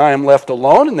altars, and I am left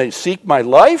alone, and they seek my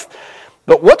life.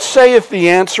 But what saith the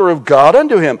answer of God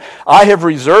unto him? I have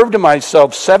reserved to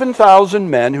myself 7,000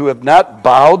 men who have not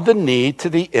bowed the knee to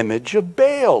the image of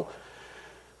Baal.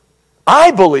 I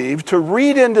believe to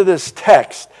read into this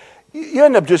text, you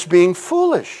end up just being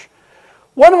foolish.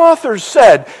 One author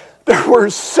said there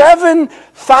were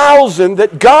 7,000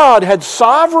 that God had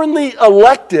sovereignly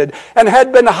elected and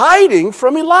had been hiding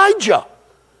from Elijah.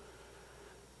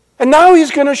 And now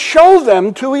he's going to show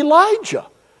them to Elijah.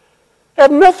 It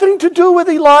had nothing to do with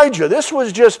Elijah. This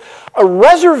was just a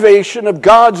reservation of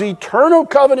God's eternal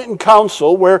covenant and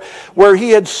counsel where he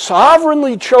had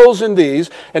sovereignly chosen these,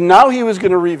 and now he was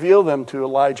going to reveal them to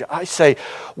Elijah. I say,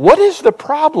 what is the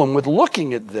problem with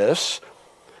looking at this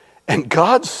and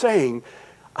God saying,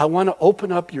 I want to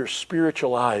open up your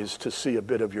spiritual eyes to see a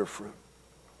bit of your fruit?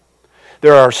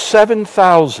 There are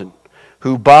 7,000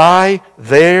 who by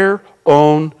their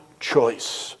own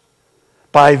choice,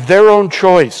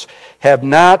 have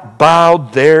not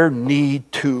bowed their knee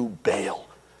to Baal.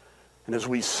 And as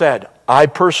we said, I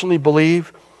personally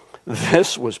believe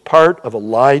this was part of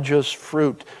Elijah's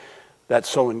fruit that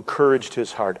so encouraged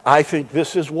his heart. I think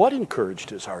this is what encouraged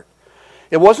his heart.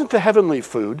 It wasn't the heavenly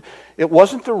food. It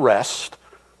wasn't the rest.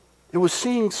 It was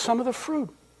seeing some of the fruit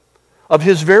of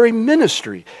his very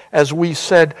ministry, as we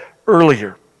said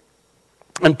earlier.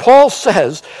 And Paul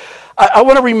says, I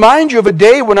want to remind you of a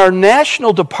day when our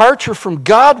national departure from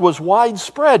God was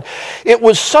widespread. It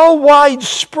was so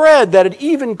widespread that it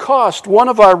even cost one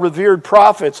of our revered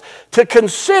prophets to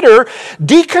consider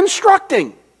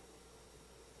deconstructing.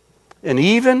 And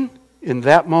even in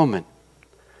that moment,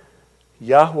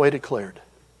 Yahweh declared,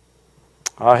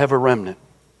 I have a remnant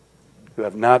who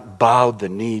have not bowed the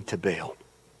knee to Baal.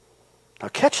 Now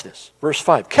catch this, verse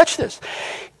 5, catch this.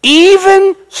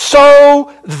 Even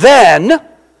so then,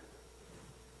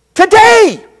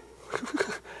 today,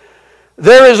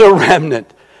 there is a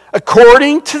remnant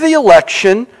according to the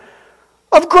election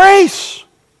of grace.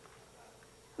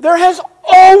 There has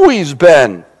always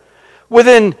been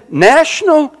within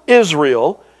national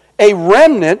Israel a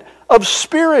remnant of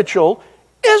spiritual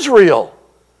Israel.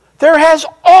 There has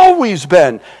always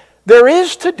been. There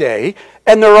is today,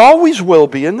 and there always will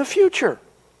be in the future.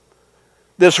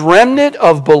 This remnant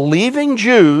of believing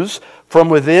Jews from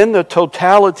within the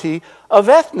totality of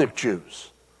ethnic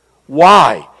Jews.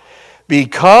 Why?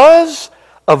 Because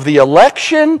of the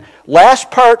election,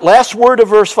 last word of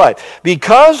verse 5.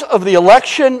 Because of the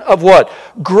election of what?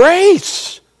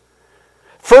 Grace.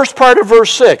 First part of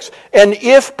verse 6. And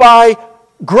if by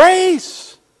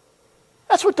grace.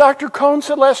 That's what Dr. Cohn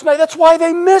said last night. That's why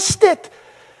they missed it.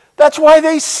 That's why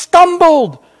they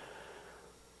stumbled.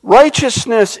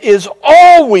 Righteousness is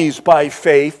always by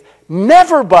faith,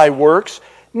 never by works,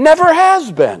 never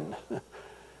has been.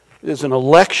 It is an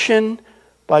election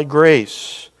by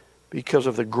grace because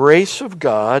of the grace of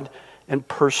God and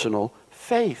personal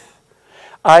faith.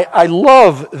 I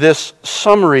love this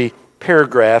summary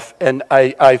paragraph, and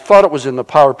I thought it was in the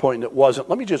PowerPoint and it wasn't.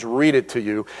 Let me just read it to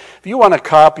you. If you want a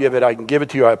copy of it, I can give it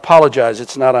to you. I apologize,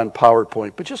 it's not on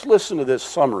PowerPoint, but just listen to this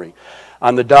summary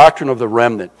on the doctrine of the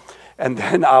remnant, and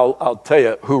then I'll tell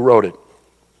you who wrote it.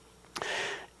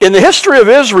 In the history of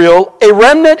Israel, a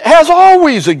remnant has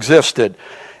always existed.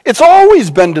 It's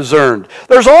always been discerned.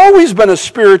 There's always been a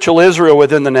spiritual Israel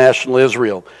within the national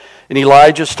Israel. In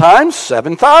Elijah's time,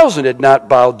 7,000 had not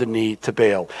bowed the knee to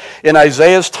Baal. In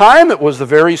Isaiah's time, it was the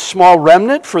very small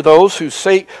remnant for those whose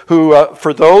sake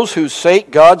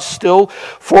God still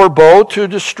forbore to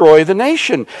destroy the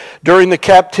nation. During the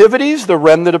captivities, the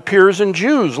remnant appears in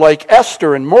Jews like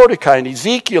Esther and Mordecai and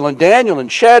Ezekiel and Daniel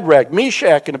and Shadrach,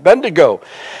 Meshach, and Abednego.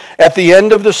 At the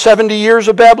end of the 70 years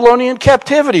of Babylonian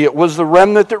captivity, it was the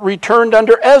remnant that returned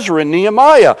under Ezra and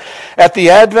Nehemiah. At the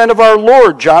advent of our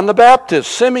Lord, John the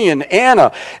Baptist, Simeon,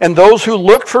 Anna, and those who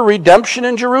looked for redemption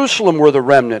in Jerusalem were the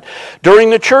remnant.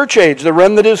 During the church age, the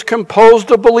remnant is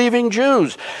composed of believing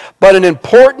Jews. But an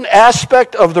important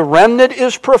aspect of the remnant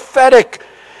is prophetic.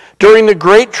 During the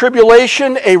Great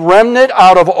Tribulation, a remnant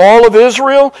out of all of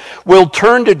Israel will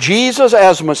turn to Jesus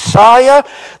as Messiah,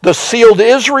 the sealed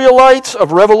Israelites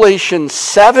of Revelation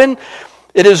 7.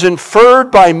 It is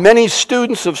inferred by many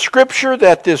students of Scripture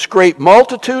that this great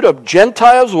multitude of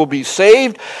Gentiles will be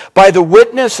saved by the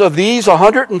witness of these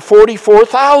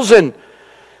 144,000.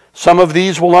 Some of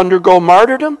these will undergo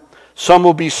martyrdom. Some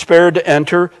will be spared to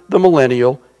enter the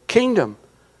millennial kingdom.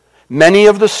 Many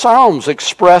of the Psalms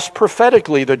express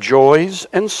prophetically the joys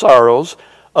and sorrows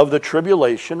of the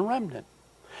tribulation remnant.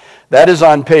 That is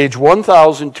on page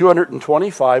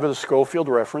 1225 of the Scofield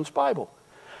Reference Bible.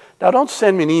 Now don't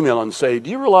send me an email and say, do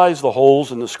you realize the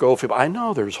holes in the Scofield? I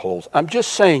know there's holes. I'm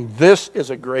just saying this is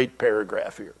a great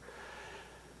paragraph here.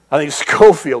 I think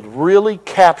Scofield really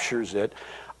captures it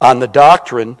on the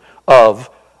doctrine of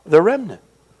the remnant.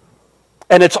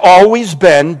 And it's always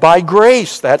been by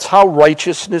grace. That's how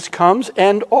righteousness comes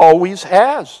and always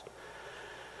has.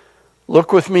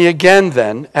 Look with me again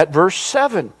then at verse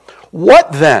 7.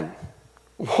 What then?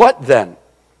 What then?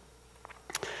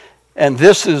 And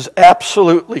this is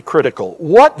absolutely critical.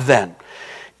 What then?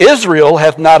 Israel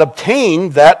hath not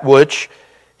obtained that which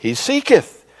he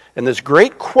seeketh. And this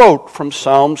great quote from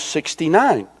Psalm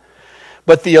 69.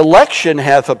 But the election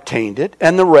hath obtained it,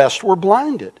 and the rest were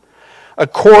blinded.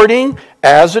 According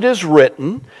as it is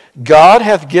written, God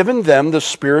hath given them the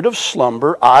spirit of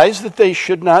slumber, eyes that they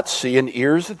should not see, and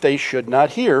ears that they should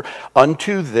not hear,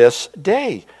 unto this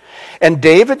day. And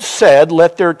David said,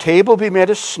 Let their table be made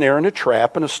a snare and a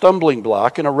trap and a stumbling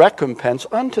block and a recompense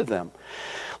unto them.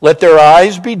 Let their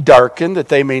eyes be darkened that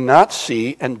they may not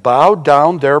see, and bow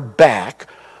down their back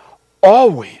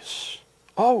always.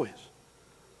 Always.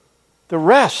 The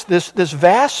rest, this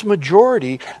vast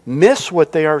majority, miss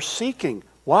what they are seeking.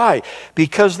 Why?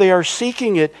 Because they are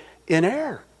seeking it in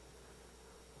error.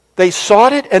 They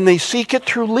sought it and they seek it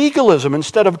through legalism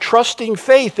instead of trusting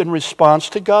faith in response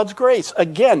to God's grace.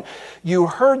 Again, you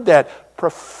heard that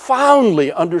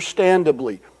profoundly,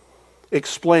 understandably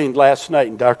explained last night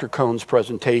in Dr. Cohn's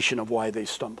presentation of why they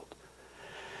stumbled.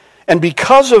 And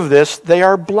because of this, they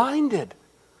are blinded.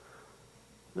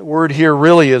 The word here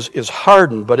really is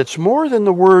hardened, but it's more than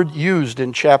the word used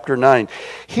in chapter 9.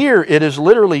 Here it is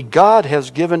literally God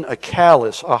has given a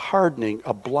callous, a hardening,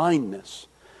 a blindness.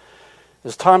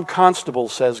 As Tom Constable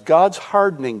says, God's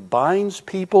hardening binds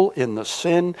people in the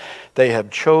sin they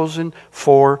have chosen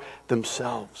for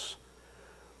themselves.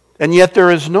 And yet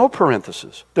there is no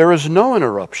parenthesis. There is no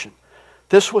interruption.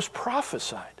 This was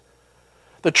prophesied.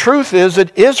 The truth is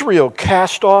that Israel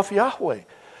cast off Yahweh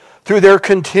through their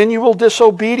continual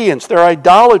disobedience, their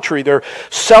idolatry, their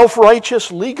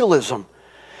self-righteous legalism.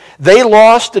 They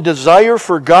lost the desire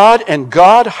for God, and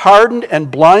God hardened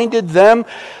and blinded them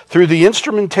through the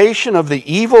instrumentation of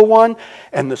the evil one.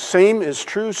 And the same is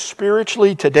true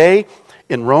spiritually today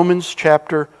in Romans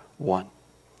chapter 1.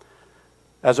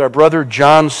 As our brother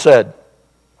John said,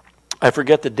 I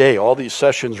forget the day, all these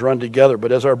sessions run together,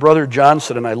 but as our brother John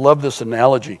said, and I love this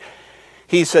analogy,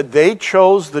 he said they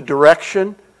chose the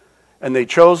direction, and they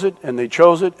chose it, and they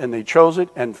chose it, and they chose it,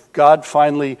 and God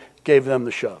finally gave them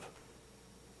the shove.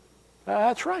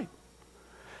 That's right.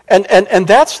 And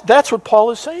that's what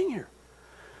Paul is saying here.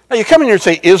 Now you come in here and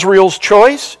say, Israel's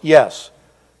choice? Yes.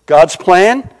 God's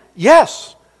plan?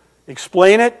 Yes.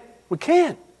 Explain it? We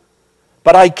can.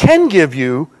 But I can give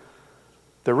you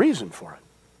the reason for it.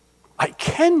 I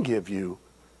can give you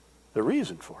the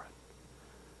reason for it.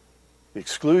 The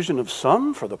exclusion of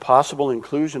some for the possible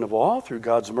inclusion of all through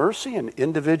God's mercy and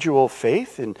individual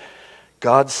faith in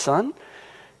God's Son.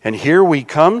 And here we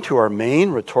come to our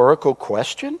main rhetorical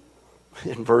question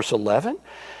in verse 11.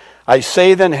 I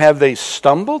say then, have they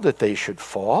stumbled that they should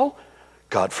fall?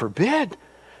 God forbid.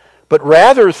 But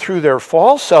rather through their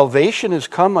fall, salvation is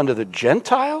come unto the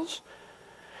Gentiles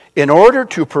in order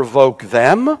to provoke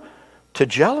them to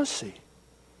jealousy.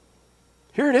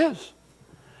 Here it is.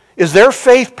 Is their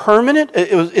faith permanent?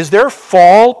 Is their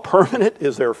fall permanent?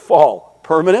 Is their fall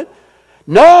permanent?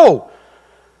 No.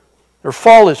 Their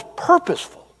fall is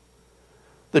purposeful.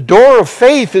 The door of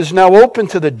faith is now open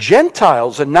to the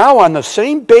Gentiles, and now on the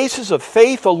same basis of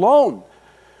faith alone,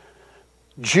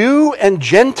 Jew and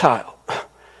Gentile,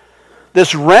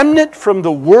 this remnant from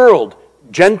the world,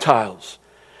 Gentiles,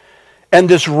 and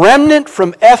this remnant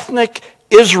from ethnic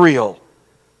Israel,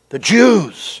 the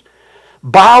Jews,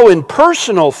 bow in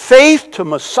personal faith to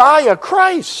Messiah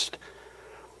Christ.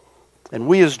 And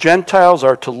we as Gentiles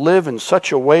are to live in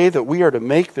such a way that we are to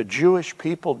make the Jewish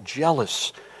people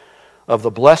jealous of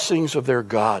the blessings of their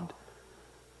God,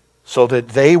 so that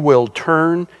they will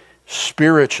turn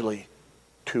spiritually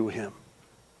to Him.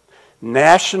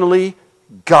 Nationally,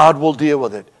 God will deal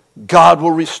with it. God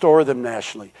will restore them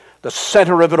nationally. The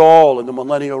center of it all in the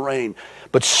millennial reign.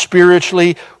 But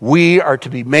spiritually, we are to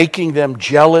be making them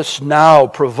jealous now,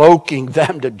 provoking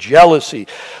them to jealousy,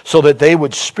 so that they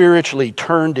would spiritually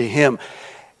turn to Him.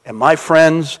 And my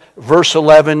friends, verse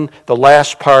 11, the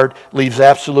last part, leaves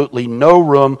absolutely no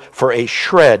room for a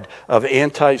shred of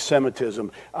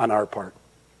anti-Semitism on our part.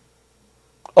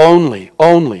 Only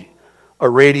a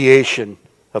radiation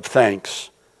of thanks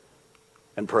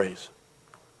and praise.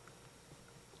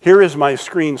 Here is my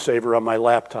screensaver on my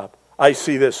laptop. I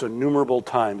see this innumerable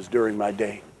times during my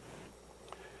day.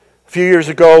 A few years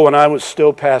ago, when I was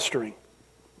still pastoring,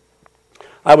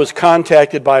 I was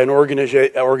contacted by an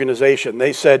organization.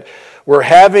 They said, we're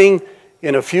having,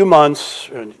 in a few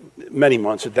months, many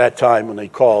months at that time when they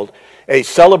called, a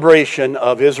celebration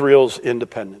of Israel's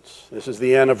independence. This is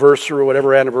the anniversary,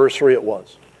 whatever anniversary it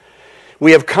was.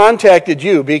 We have contacted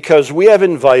you because we have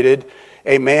invited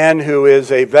a man who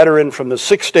is a veteran from the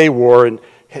Six-Day War and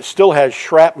still has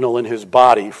shrapnel in his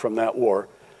body from that war.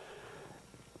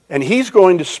 And he's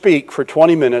going to speak for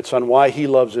 20 minutes on why he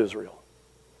loves Israel.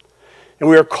 And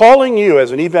we are calling you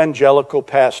as an evangelical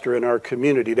pastor in our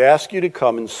community to ask you to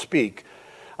come and speak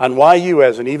on why you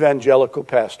as an evangelical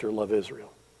pastor love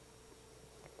Israel.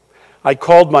 I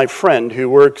called my friend who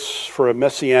works for a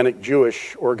Messianic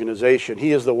Jewish organization.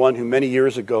 He is the one who many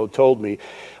years ago told me,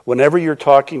 whenever you're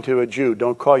talking to a Jew,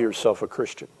 don't call yourself a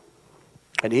Christian.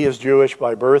 And he is Jewish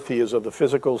by birth. He is of the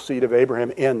physical seed of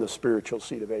Abraham and the spiritual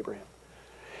seed of Abraham.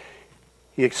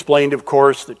 He explained, of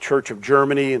course, the Church of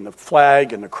Germany and the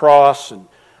flag and the cross and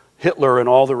Hitler and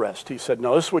all the rest. He said,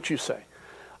 no, this is what you say.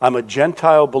 I'm a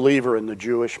Gentile believer in the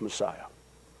Jewish Messiah.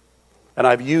 And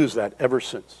I've used that ever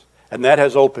since. And that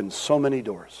has opened so many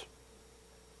doors.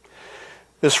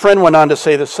 This friend went on to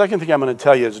say, the second thing I'm going to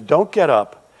tell you is don't get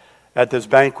up at this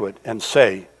banquet and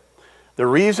say, the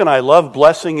reason I love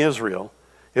blessing Israel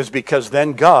is because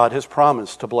then God has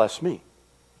promised to bless me.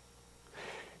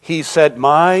 He said,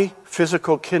 my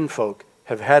physical kinfolk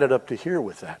have had it up to here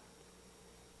with that.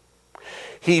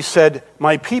 He said,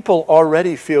 my people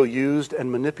already feel used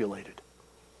and manipulated.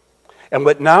 And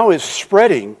what now is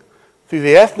spreading through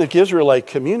the ethnic Israelite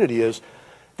community is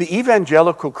the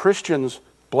evangelical Christians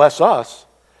bless us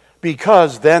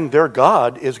because then their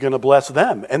God is going to bless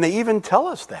them. And they even tell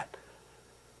us that.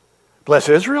 Bless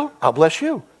Israel, I'll bless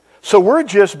you. So we're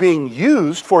just being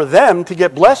used for them to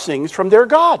get blessings from their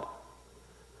God.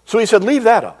 So he said, leave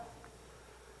that up.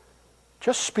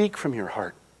 Just speak from your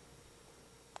heart.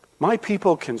 My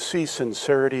people can see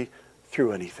sincerity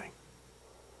through anything.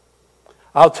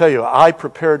 I'll tell you, I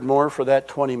prepared more for that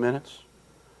 20 minutes.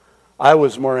 I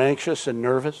was more anxious and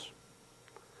nervous.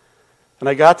 And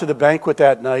I got to the banquet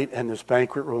that night, and this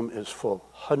banquet room is full.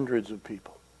 Hundreds of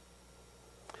people.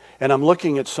 And I'm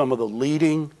looking at some of the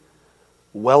leading,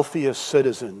 wealthiest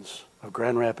citizens of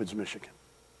Grand Rapids, Michigan.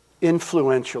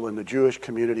 Influential in the Jewish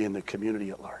community and the community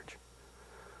at large.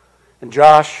 And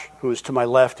Josh, who is to my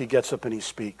left, he gets up and he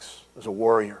speaks as a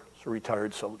warrior, as a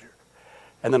retired soldier.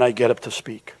 And then I get up to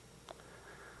speak.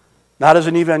 Not as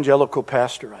an evangelical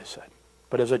pastor, I said,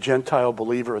 but as a Gentile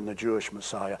believer in the Jewish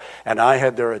Messiah. And I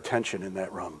had their attention in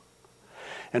that room.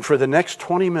 And for the next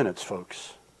 20 minutes,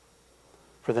 folks,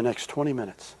 for the next 20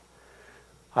 minutes,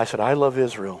 I said, I love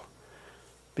Israel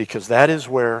because that is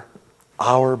where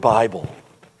our Bible,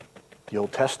 the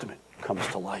Old Testament, comes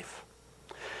to life.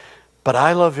 But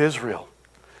I love Israel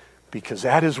because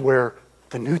that is where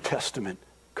the New Testament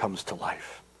comes to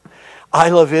life. I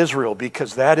love Israel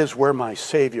because that is where my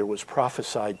Savior was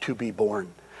prophesied to be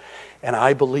born. And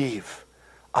I believe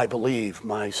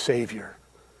my Savior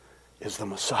is the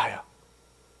Messiah.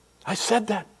 I said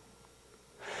that.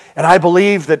 And I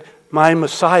believe that my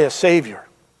Messiah Savior,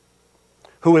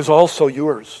 who is also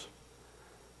yours,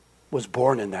 was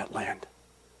born in that land,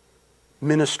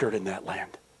 ministered in that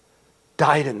land,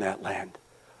 died in that land,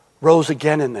 rose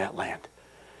again in that land.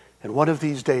 And one of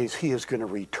these days he is going to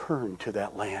return to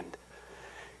that land.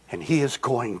 And he is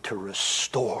going to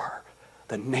restore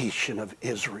the nation of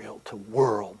Israel to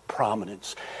world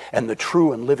prominence. And the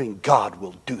true and living God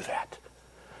will do that.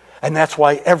 And that's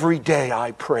why every day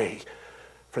I pray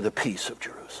for the peace of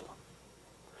Jerusalem.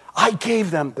 I gave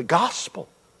them the gospel.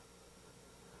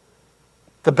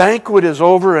 The banquet is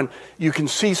over and you can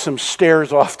see some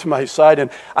stairs off to my side.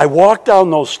 And I walked down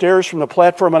those stairs from the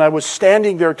platform and I was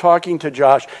standing there talking to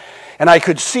Josh. And I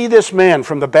could see this man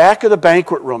from the back of the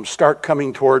banquet room start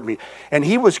coming toward me. And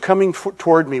he was coming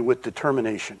toward me with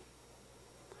determination.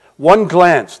 One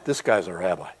glance, this guy's a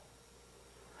rabbi.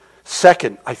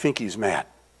 Second, I think he's mad.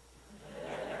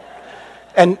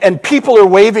 And people are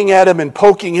waving at him and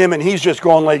poking him, and he's just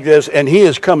going like this, and he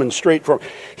is coming straight for him.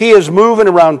 He is moving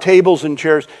around tables and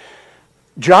chairs.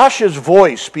 Josh's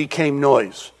voice became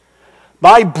noise.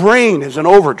 My brain is in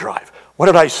overdrive. What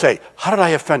did I say? How did I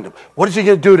offend him? What is he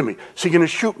going to do to me? Is he going to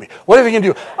shoot me? What is he going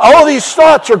to do? All these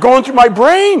thoughts are going through my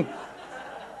brain.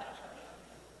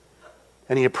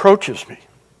 And he approaches me.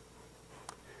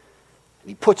 And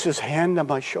he puts his hand on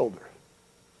my shoulder.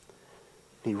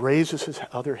 And he raises his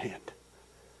other hand.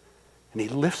 And he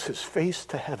lifts his face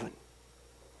to heaven.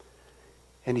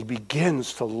 And he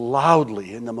begins to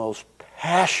loudly, in the most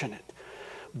passionate,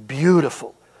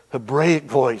 beautiful Hebraic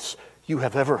voice you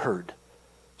have ever heard,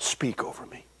 speak over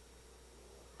me.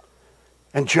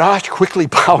 And Josh quickly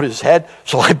bowed his head,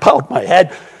 so I bowed my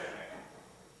head.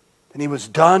 And he was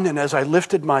done, and as I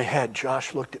lifted my head,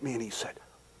 Josh looked at me and he said,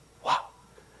 wow,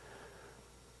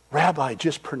 Rabbi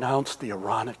just pronounced the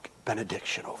Aaronic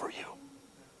benediction over you.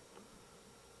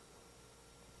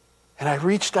 And I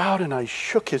reached out and I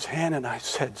shook his hand and I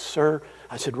said, sir,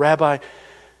 I said, Rabbi,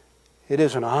 it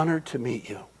is an honor to meet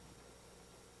you.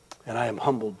 And I am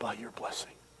humbled by your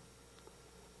blessing.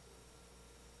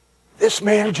 This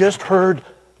man just heard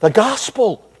the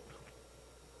gospel.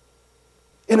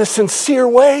 in a sincere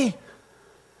way,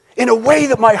 in a way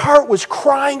that my heart was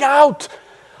crying out.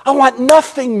 I want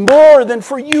nothing more than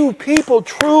for you people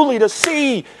truly to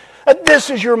see that this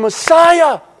is your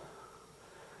Messiah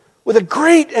with a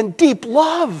great and deep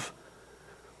love.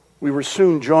 We were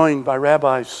soon joined by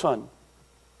Rabbi's son.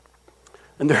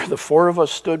 And there the four of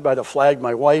us stood by the flag.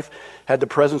 My wife had the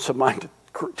presence of mind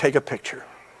to take a picture.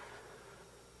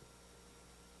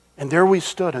 And there we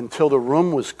stood until the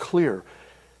room was clear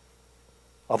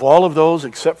of all of those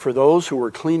except for those who were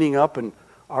cleaning up and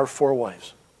our four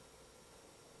wives.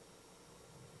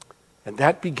 And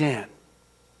that began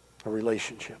a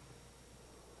relationship.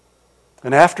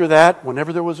 And after that,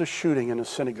 whenever there was a shooting in a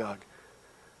synagogue,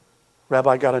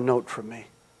 Rabbi got a note from me.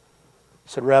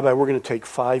 Said, Rabbi, we're going to take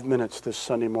 5 minutes this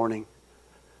Sunday morning,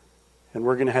 and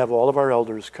we're going to have all of our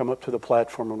elders come up to the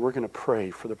platform, and we're going to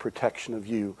pray for the protection of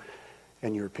you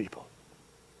and your people.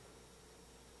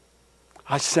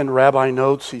 I send Rabbi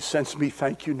notes. He sends me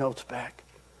thank you notes back.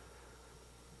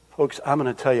 Folks, I'm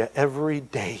going to tell you, every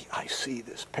day I see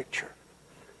this picture,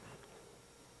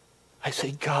 I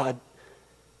say, God,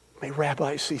 may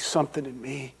Rabbi see something in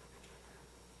me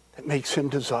that makes him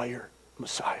desire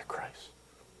Messiah Christ.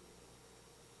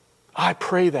 I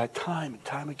pray that time and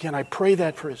time again. I pray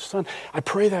that for his son. I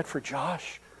pray that for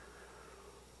Josh.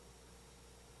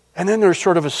 And then there's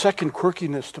sort of a second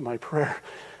quirkiness to my prayer.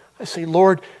 I say,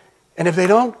 Lord, and if they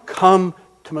don't come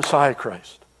to Messiah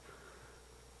Christ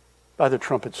by the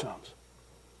trumpet sounds,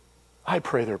 I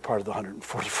pray they're part of the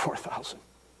 144,000.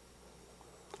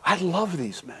 I love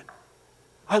these men.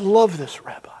 I love this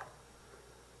rabbi.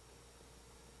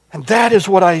 And that is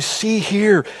what I see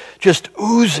here, just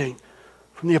oozing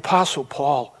from the Apostle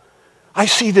Paul. I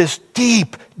see this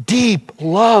deep, deep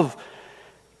love.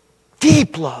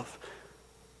 Deep love.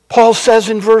 Paul says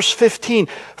in verse 15,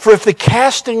 for if the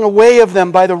casting away of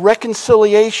them by the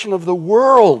reconciliation of the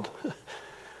world. Did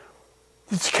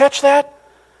you catch that?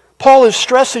 Paul is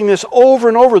stressing this over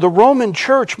and over. The Roman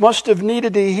church must have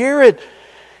needed to hear it.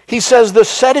 He says the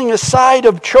setting aside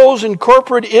of chosen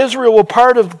corporate Israel were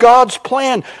part of God's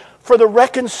plan for the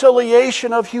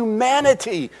reconciliation of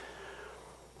humanity.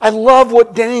 I love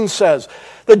what Dane says.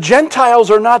 The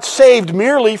Gentiles are not saved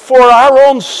merely for our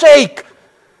own sake,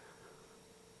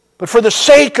 but for the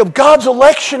sake of God's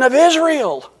election of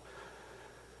Israel.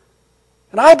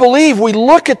 And I believe we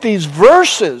look at these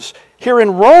verses here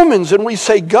in Romans and we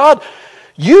say, God,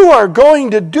 you are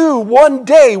going to do one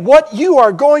day what you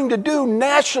are going to do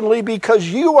nationally because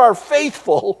you are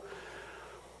faithful.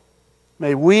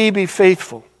 May we be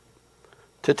faithful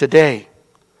to today,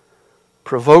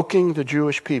 provoking the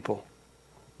Jewish people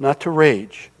not to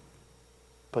rage,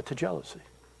 but to jealousy.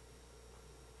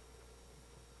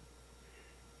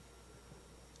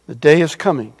 The day is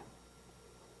coming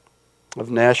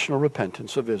of national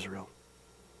repentance of Israel.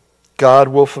 God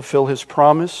will fulfill his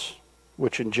promise,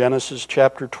 which in Genesis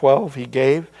chapter 12 he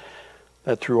gave,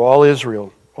 that through all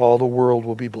Israel, all the world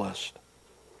will be blessed.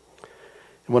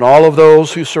 And when all of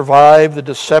those who survive the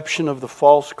deception of the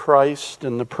false Christ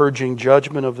and the purging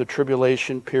judgment of the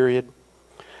tribulation period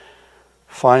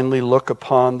finally look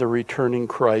upon the returning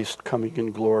Christ coming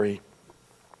in glory,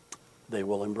 they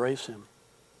will embrace him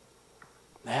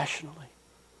nationally.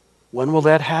 When will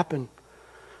that happen?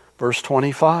 Verse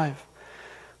 25,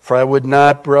 for I would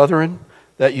not, brethren,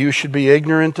 that you should be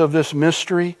ignorant of this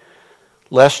mystery,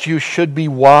 lest you should be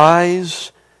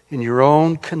wise in your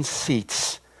own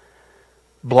conceits.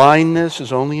 Blindness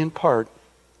is only in part,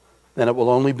 and it will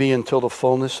only be until the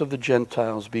fullness of the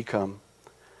Gentiles be come.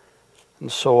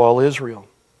 And so all Israel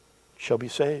shall be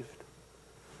saved.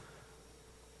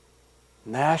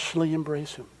 Nationally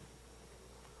embrace him.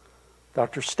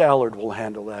 Dr. Stallard will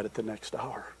handle that at the next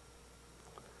hour.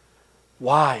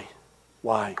 Why?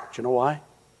 Why? Do you know why?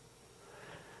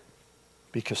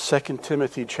 Because 2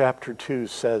 Timothy chapter 2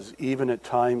 says, even at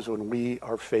times when we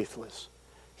are faithless,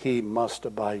 he must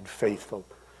abide faithful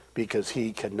because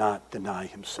he cannot deny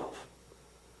himself.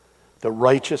 The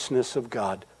righteousness of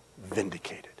God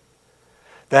vindicated.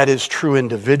 That is true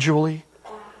individually,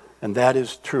 and that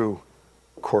is true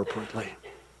corporately.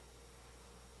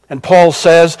 And Paul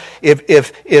says, if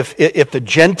the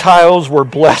Gentiles were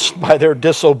blessed by their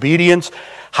disobedience,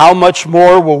 how much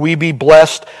more will we be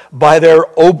blessed by their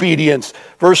obedience?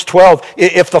 Verse 12,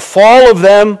 if the fall of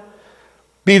them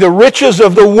be the riches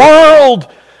of the world,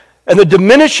 and the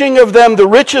diminishing of them the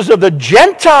riches of the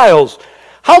Gentiles,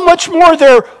 how much more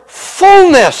their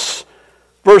fullness?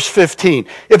 Verse 15,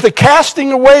 if the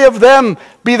casting away of them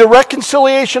be the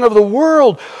reconciliation of the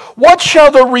world, what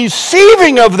shall the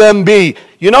receiving of them be?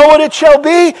 You know what it shall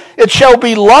be? It shall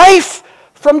be life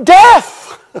from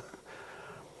death.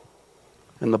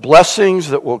 And the blessings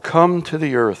that will come to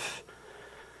the earth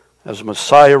as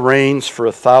Messiah reigns for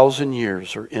 1,000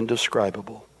 years are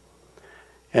indescribable.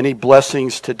 Any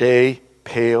blessings today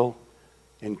pale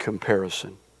in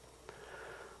comparison.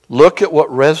 Look at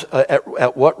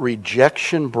what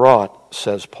rejection brought,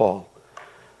 says Paul.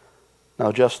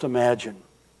 Now just imagine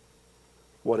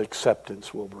what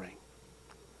acceptance will bring.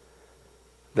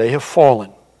 They have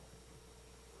fallen,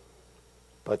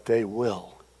 but they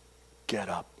will get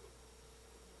up.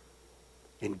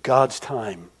 In God's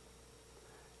time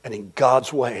and in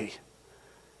God's way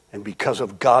and because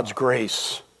of God's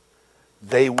grace,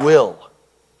 they will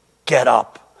get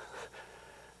up.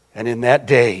 And in that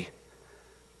day,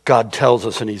 God tells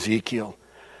us in Ezekiel,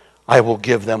 I will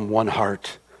give them one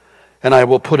heart, and I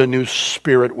will put a new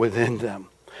spirit within them.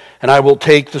 And I will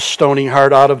take the stony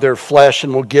heart out of their flesh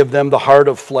and will give them the heart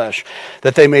of flesh,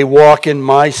 that they may walk in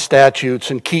my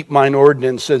statutes and keep mine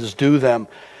ordinances, do them,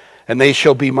 and they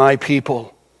shall be my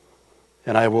people,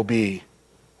 and I will be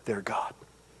their God.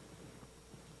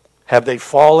 Have they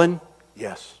fallen?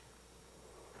 Yes.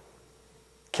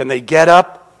 Can they get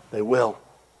up? They will.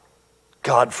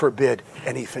 God forbid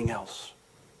anything else.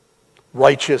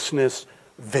 Righteousness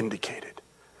vindicated.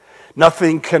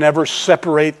 Nothing can ever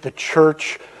separate the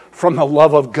church from the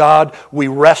love of God. We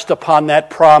rest upon that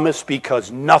promise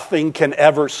because nothing can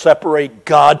ever separate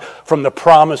God from the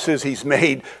promises He's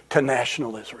made to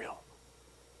national Israel.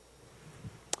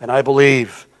 And I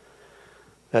believe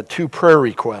that 2 prayer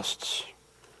requests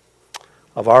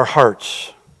of our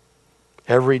hearts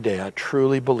every day, I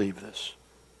truly believe this.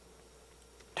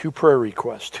 2 prayer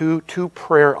requests, two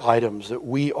prayer items that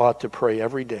we ought to pray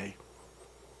every day.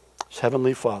 It's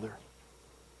Heavenly Father,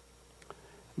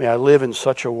 may I live in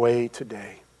such a way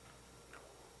today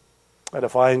that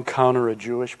if I encounter a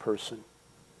Jewish person,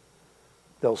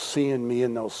 they'll see in me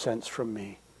and they'll sense from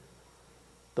me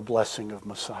the blessing of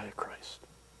Messiah Christ.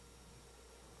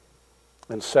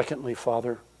 And secondly,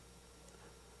 Father,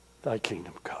 thy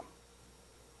kingdom come.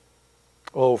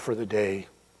 Oh, for the day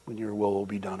when your will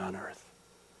be done on earth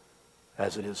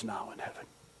as it is now in heaven.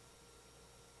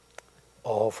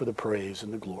 All for the praise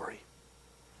and the glory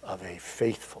of a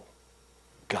faithful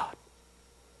God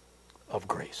of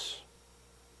grace.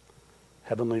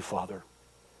 Heavenly Father,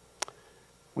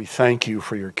 we thank you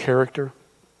for your character.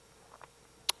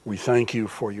 We thank you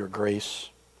for your grace.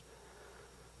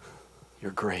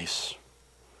 Your grace.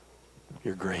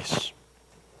 Your grace.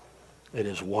 It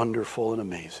is wonderful and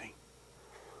amazing.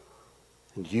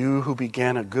 And you who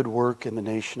began a good work in the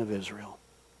nation of Israel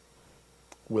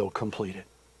will complete it.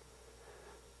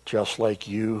 Just like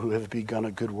you who have begun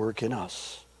a good work in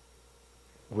us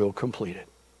will complete it.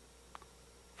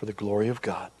 For the glory of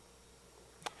God,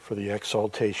 for the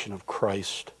exaltation of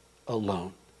Christ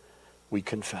alone, we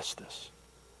confess this.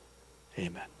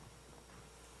 Amen.